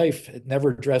 My wife had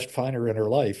never dressed finer in her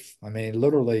life. I mean,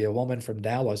 literally, a woman from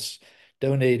Dallas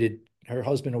donated. Her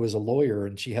husband was a lawyer,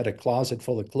 and she had a closet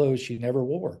full of clothes she never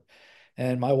wore.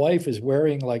 And my wife is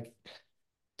wearing like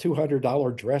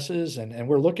 $200 dresses, and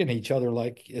we're looking at each other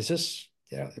like, is this,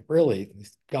 yeah, really,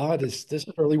 God, is this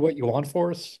really what you want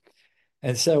for us?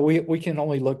 And so we can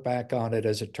only look back on it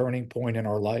as a turning point in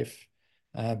our life,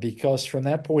 because from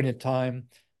that point in time,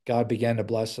 God began to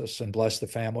bless us and bless the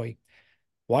family.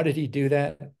 Why did he do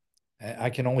that? I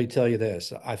can only tell you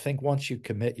this. I think once you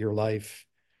commit your life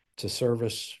to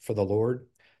service for the Lord,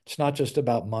 it's not just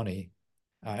about money.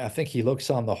 I think he looks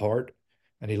on the heart,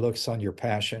 and he looks on your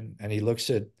passion, and he looks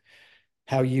at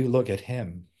how you look at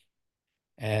him,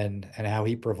 and how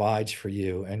he provides for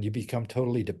you, and you become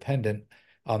totally dependent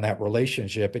on that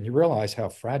relationship, and you realize how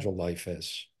fragile life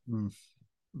is. Mm,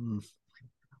 mm.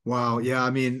 Wow. Yeah.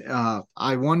 I mean,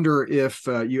 I wonder if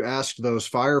you asked those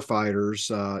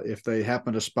firefighters if they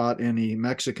happen to spot any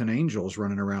Mexican angels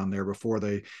running around there before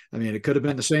they. I mean, it could have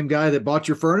been the same guy that bought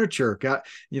your furniture. God,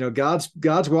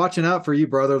 God's watching out for you,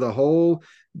 brother, the whole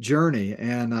journey,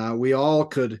 and we all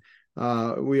could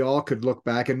look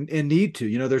back and need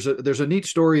to. There's a neat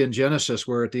story in Genesis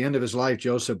where at the end of his life,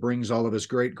 Joseph brings all of his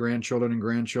great grandchildren and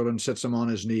grandchildren, sits them on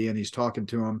his knee, and he's talking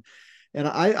to them. And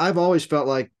I've always felt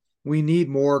like we need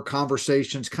more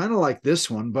conversations kind of like this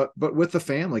one, but with the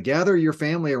family. Gather your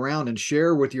family around and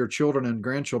share with your children and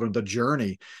grandchildren the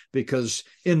journey, because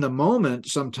in the moment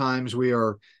sometimes we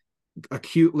are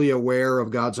acutely aware of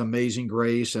God's amazing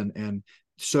grace and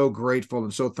so grateful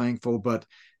and so thankful, but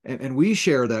and we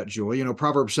share that joy.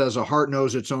 Proverbs says a heart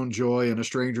knows its own joy and a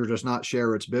stranger does not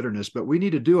share its bitterness. But we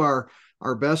need to do our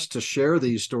best to share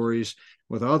these stories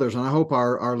with others, and I hope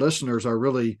our listeners are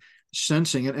really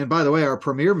sensing it. And by the way, our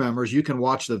premier members, you can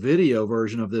watch the video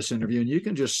version of this interview, and you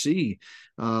can just see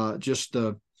just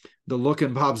the look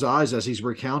in Bob's eyes as he's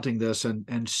recounting this,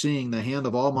 and seeing the hand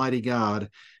of Almighty God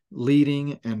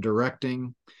leading and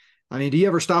directing. I mean, do you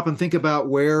ever stop and think about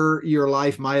where your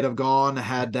life might have gone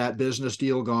had that business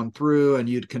deal gone through and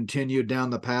you'd continued down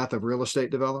the path of real estate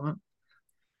development?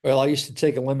 Well, I used to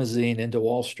take a limousine into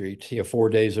Wall Street, 4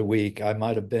 days a week. I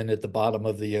might have been at the bottom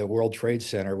of the World Trade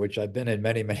Center, which I've been in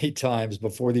many, many times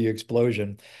before the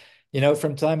explosion.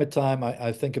 From time to time,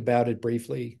 I think about it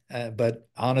briefly, but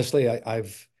honestly,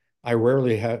 I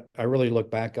really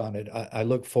look back on it. I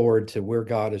look forward to where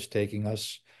God is taking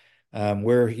us,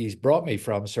 where He's brought me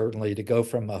from, certainly to go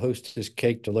from a hostess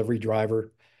cake delivery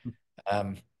driver,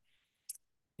 um,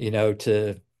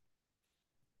 to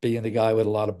being the guy with a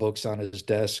lot of books on his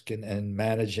desk, and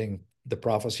managing the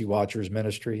Prophecy Watchers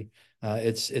ministry.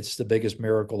 It's the biggest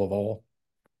miracle of all.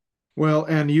 Well,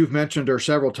 and you've mentioned her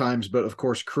several times, but of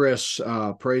course, Chris,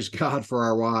 praise God for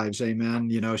our wives. Amen.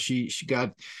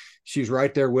 She's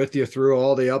right there with you through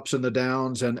all the ups and the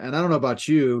downs. And I don't know about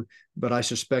you, but I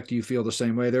suspect you feel the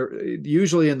same way. They're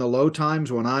usually in the low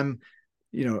times when I'm,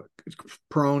 you know,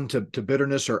 prone to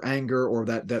bitterness or anger or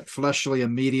that fleshly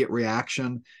immediate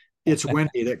reaction. It's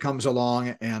Wendy that comes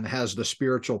along and has the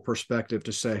spiritual perspective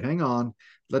to say, hang on,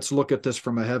 let's look at this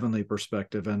from a heavenly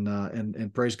perspective.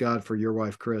 And praise God for your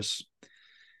wife, Chris.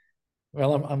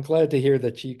 Well, I'm glad to hear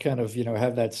that you kind of,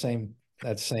 have that same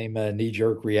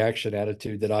knee-jerk reaction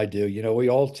attitude that I do. We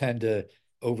all tend to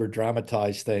over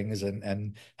dramatize things,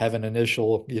 and have an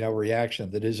initial,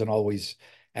 reaction that isn't always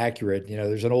accurate.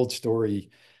 There's an old story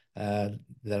that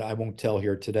I won't tell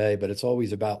here today, but it's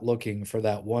always about looking for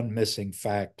that one missing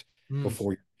fact Mm,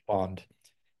 before you respond.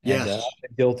 And yes. I've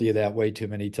been guilty of that way too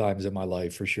many times in my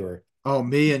life, for sure. Oh,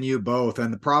 me and you both.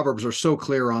 And the Proverbs are so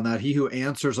clear on that. He who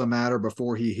answers a matter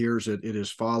before he hears it, it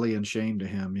is folly and shame to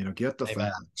him. Get the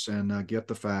Amen. facts and get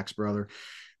the facts, brother.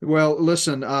 Well,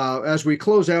 listen, as we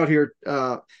close out here,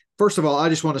 first of all, I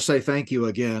just want to say thank you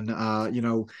again.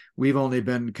 We've only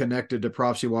been connected to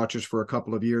Prophecy Watchers for a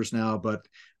couple of years now, but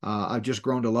I've just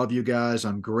grown to love you guys.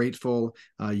 I'm grateful.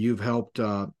 You've helped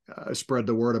spread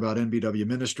the word about NBW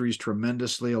Ministries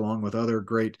tremendously, along with other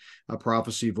great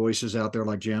prophecy voices out there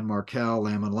like Jan Markell,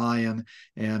 Lamb and Lion.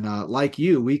 And like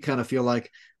you, we kind of feel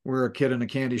like we're a kid in a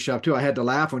candy shop too. I had to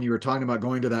laugh when you were talking about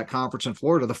going to that conference in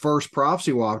Florida, the first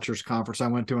Prophecy Watchers conference I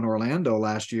went to in Orlando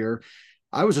last year.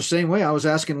 I was the same way. I was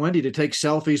asking Wendy to take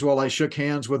selfies while I shook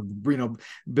hands with,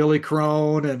 Billy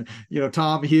Crone and,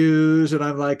 Tom Hughes. And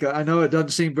I'm like, I know it doesn't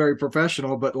seem very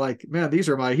professional, but like, man, these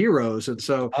are my heroes. And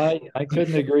so, I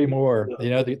couldn't agree more.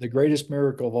 The greatest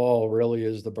miracle of all really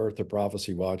is the birth of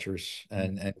Prophecy Watchers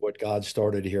and what God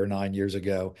started here 9 years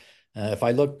ago. If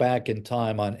I look back in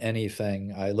time on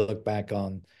anything, I look back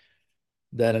on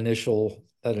that initial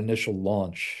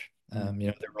launch.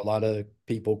 There were a lot of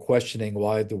people questioning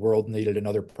why the world needed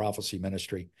another prophecy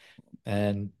ministry.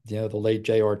 And, the late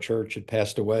J.R. Church had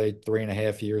passed away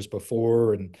 3.5 years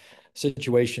before, and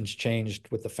situations changed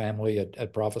with the family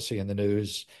at Prophecy in the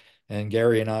News. And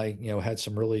Gary and I, had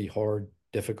some really hard,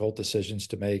 difficult decisions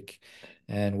to make.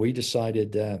 And we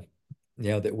decided, that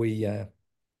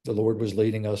the Lord was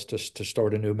leading us to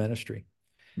start a new ministry.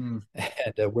 mm,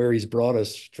 And where he's brought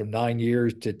us from 9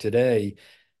 years to today.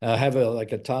 Have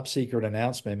a top secret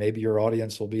announcement. Maybe your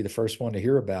audience will be the first one to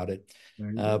hear about it.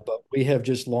 But we have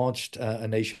just launched a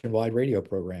nationwide radio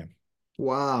program.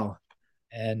 wow.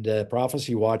 And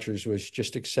Prophecy Watchers was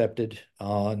just accepted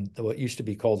on what used to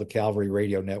be called the Calvary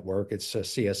Radio Network. It's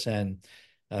CSN.com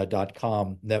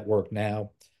network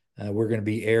now. We're going to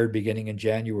be aired beginning in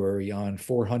January on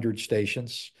 400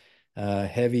 stations.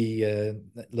 Heavy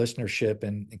listenership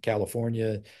in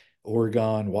California,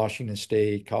 Oregon, Washington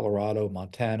State, Colorado,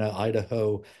 Montana,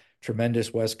 Idaho.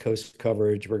 Tremendous West Coast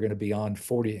coverage. We're going to be on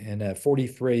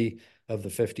 43 of the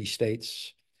 50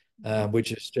 states,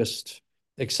 which is just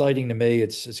exciting to me.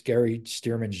 It's Gary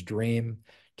Stearman's dream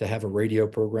to have a radio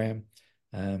program.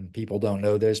 People don't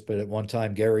know this, but at one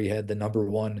time Gary had the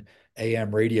 #1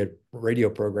 AM radio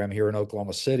program here in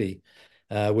Oklahoma City,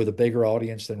 with a bigger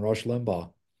audience than Rush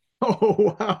Limbaugh.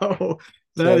 Oh, wow.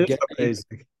 That So is Gary,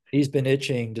 amazing. he's been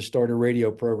itching to start a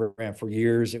radio program for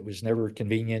years. It was never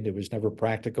convenient. It was never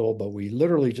practical, but we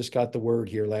literally just got the word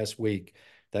here last week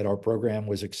that our program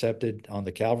was accepted on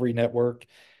the Calvary Network.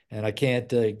 And I can't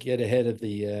get ahead of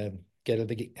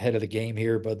the game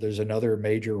here, but there's another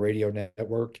major radio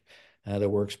network that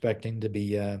we're expecting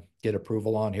to get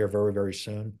approval on here very, very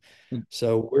soon.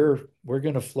 So we're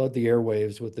going to flood the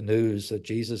airwaves with the news that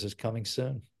Jesus is coming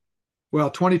soon. Well,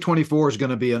 2024 is going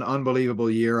to be an unbelievable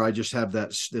year. I just have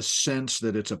this sense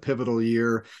that it's a pivotal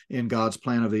year in God's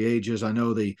plan of the ages. I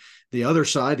know the other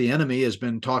side, the enemy, has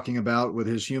been talking about with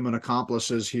his human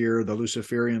accomplices here, the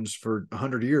Luciferians, for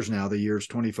 100 years now, the years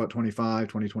 2025,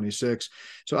 2026.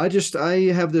 So I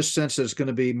have this sense that it's going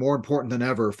to be more important than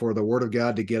ever for the word of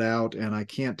God to get out. And I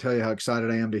can't tell you how excited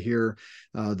I am to hear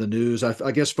the news.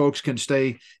 I guess folks can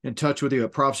stay in touch with you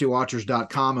at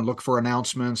prophecywatchers.com and look for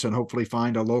announcements and hopefully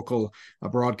find a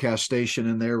broadcast station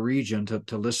in their region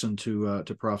to listen to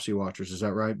Prophecy Watchers. Is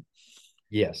that right?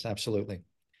 Yes, absolutely.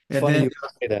 And Funny then, you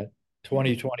say that.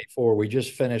 2024, we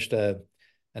just finished an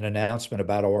announcement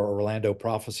about our Orlando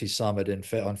Prophecy Summit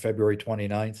on February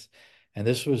 29th. And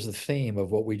this was the theme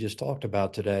of what we just talked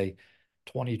about today.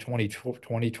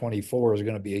 2024 is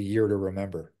going to be a year to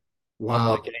remember,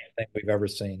 wow, unlike anything we've ever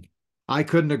seen. I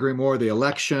couldn't agree more. The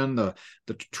election, the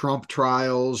Trump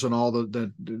trials, and all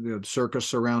the circus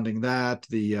surrounding that,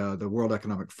 the World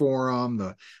Economic Forum,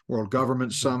 the World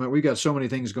Government Summit. We've got so many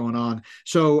things going on.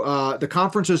 So the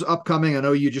conference is upcoming. I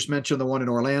know you just mentioned the one in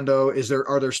Orlando.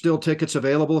 Are there still tickets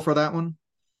available for that one?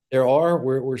 There are.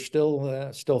 We're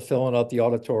still filling up the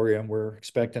auditorium. We're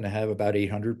expecting to have about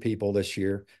 800 people this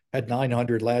year. Had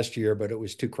 900 last year, but it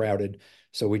was too crowded,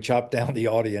 so we chopped down the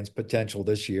audience potential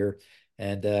this year.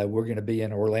 And we're going to be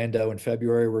in Orlando in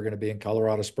February. We're going to be in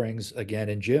Colorado Springs again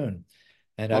in June.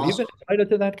 And have you been Awesome. invited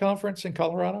to that conference in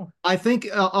Colorado? I think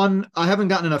I haven't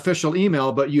gotten an official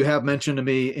email, but you have mentioned to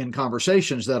me in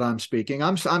conversations that I'm speaking.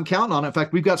 I'm counting on it. In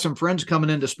fact, we've got some friends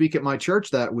coming in to speak at my church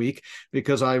that week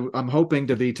because I'm hoping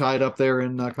to be tied up there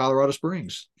in Colorado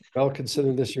Springs. Well,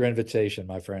 consider this your invitation,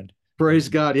 my friend. Praise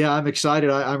God. Yeah, I'm excited.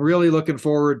 I'm really looking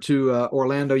forward to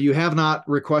Orlando. You have not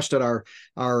requested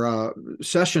our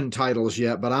session titles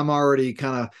yet, but I'm already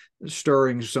kind of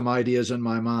stirring some ideas in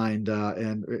my mind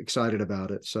and excited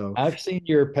about it. So I've seen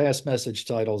your past message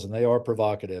titles, and they are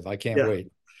provocative. I can't yeah,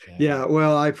 wait. Yeah. yeah.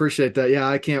 Well, I appreciate that. Yeah,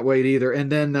 I can't wait either.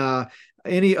 And then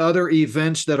any other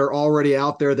events that are already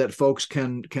out there that folks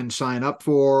can sign up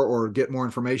for or get more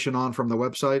information on from the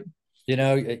website?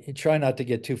 You try not to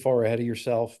get too far ahead of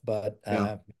yourself, but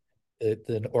Yeah.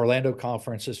 the Orlando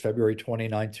conference is February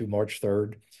 29th through March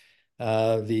 3rd.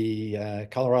 The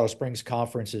Colorado Springs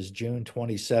conference is June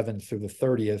 27th through the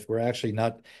 30th. We're actually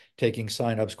not taking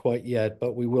signups quite yet,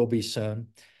 but we will be soon.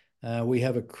 We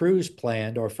have a cruise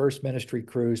planned, our first ministry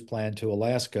cruise planned to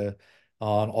Alaska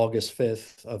on August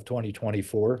 5th of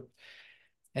 2024.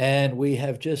 And we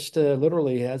have just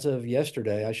literally, as of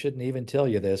yesterday, I shouldn't even tell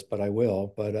you this, but I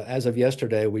will. But as of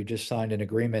yesterday, we just signed an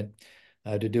agreement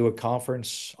to do a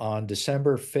conference on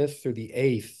December 5th through the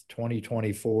 8th,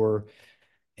 2024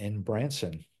 in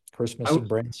Branson, Christmas I, in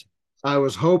Branson. I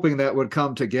was hoping that would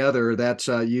come together. That's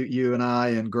you and I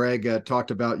and Greg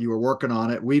talked about you were working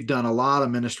on it. We've done a lot of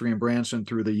ministry in Branson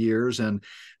through the years, and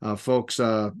folks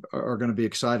are going to be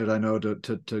excited, I know,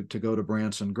 to go to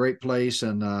Branson. Great place,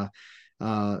 and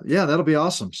yeah, that'll be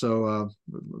awesome. So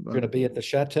We're going to be at the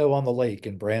Chateau on the Lake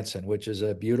in Branson, which is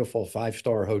a beautiful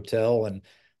five-star hotel, and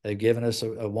they've given us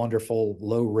a wonderful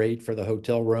low rate for the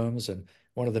hotel rooms and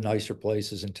one of the nicer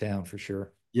places in town for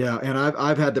sure. yeah, and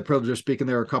I've had the privilege of speaking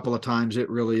there a couple of times. It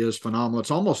really is phenomenal.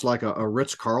 It's almost like a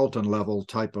Ritz-Carlton level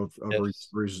type of Yes,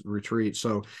 retreat.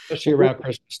 So especially around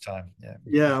Christmas time. Yeah.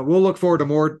 yeah, we'll look forward to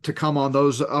more to come on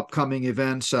those upcoming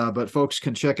events. But folks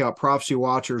can check out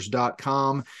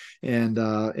prophecywatchers.com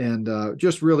and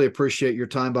just really appreciate your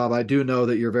time, Bob. I do know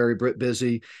that you're very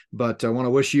busy, but I want to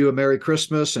wish you a Merry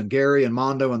Christmas and Gary and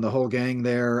Mondo and the whole gang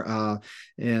there.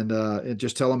 And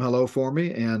just tell them hello for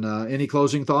me. And any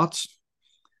closing thoughts?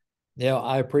 Yeah,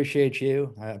 I appreciate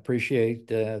you. I appreciate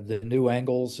the new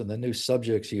angles and the new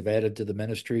subjects you've added to the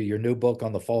ministry. Your new book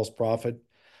on the false prophet.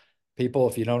 People,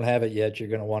 if you don't have it yet, you're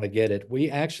going to want to get it.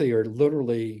 We actually are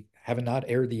literally have not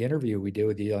aired the interview we did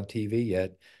with you on TV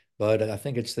yet, but I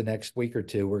think it's the next week or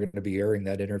two. We're going to be airing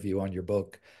that interview on your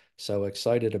book. So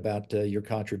excited about your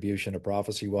contribution to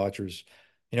Prophecy Watchers.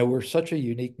 You know, we're such a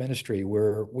unique ministry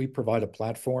where we provide a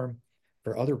platform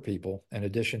for other people in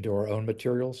addition to our own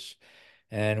materials.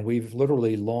 And we've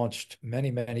literally launched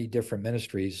many, many different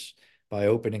ministries by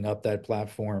opening up that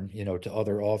platform, you know, to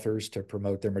other authors to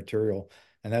promote their material.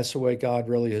 And that's the way God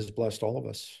really has blessed all of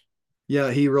us.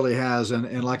 Yeah, he really has.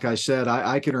 And like I said,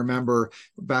 I can remember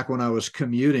back when I was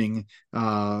commuting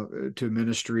to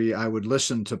ministry, I would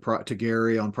listen to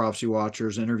Gary on Prophecy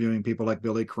Watchers, interviewing people like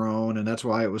Billy Crone. And that's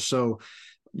why it was so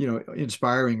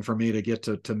inspiring for me to get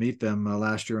to meet them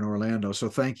last year in Orlando. So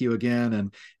thank you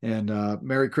again, and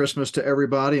Merry Christmas to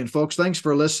everybody. And folks, thanks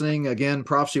for listening. Again,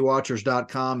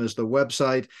 prophecywatchers.com is the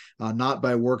website.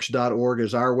 Notbyworks.org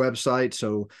is our website.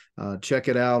 So check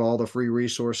it out, all the free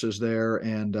resources there.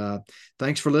 And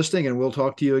thanks for listening, and we'll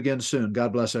talk to you again soon.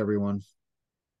 God bless everyone.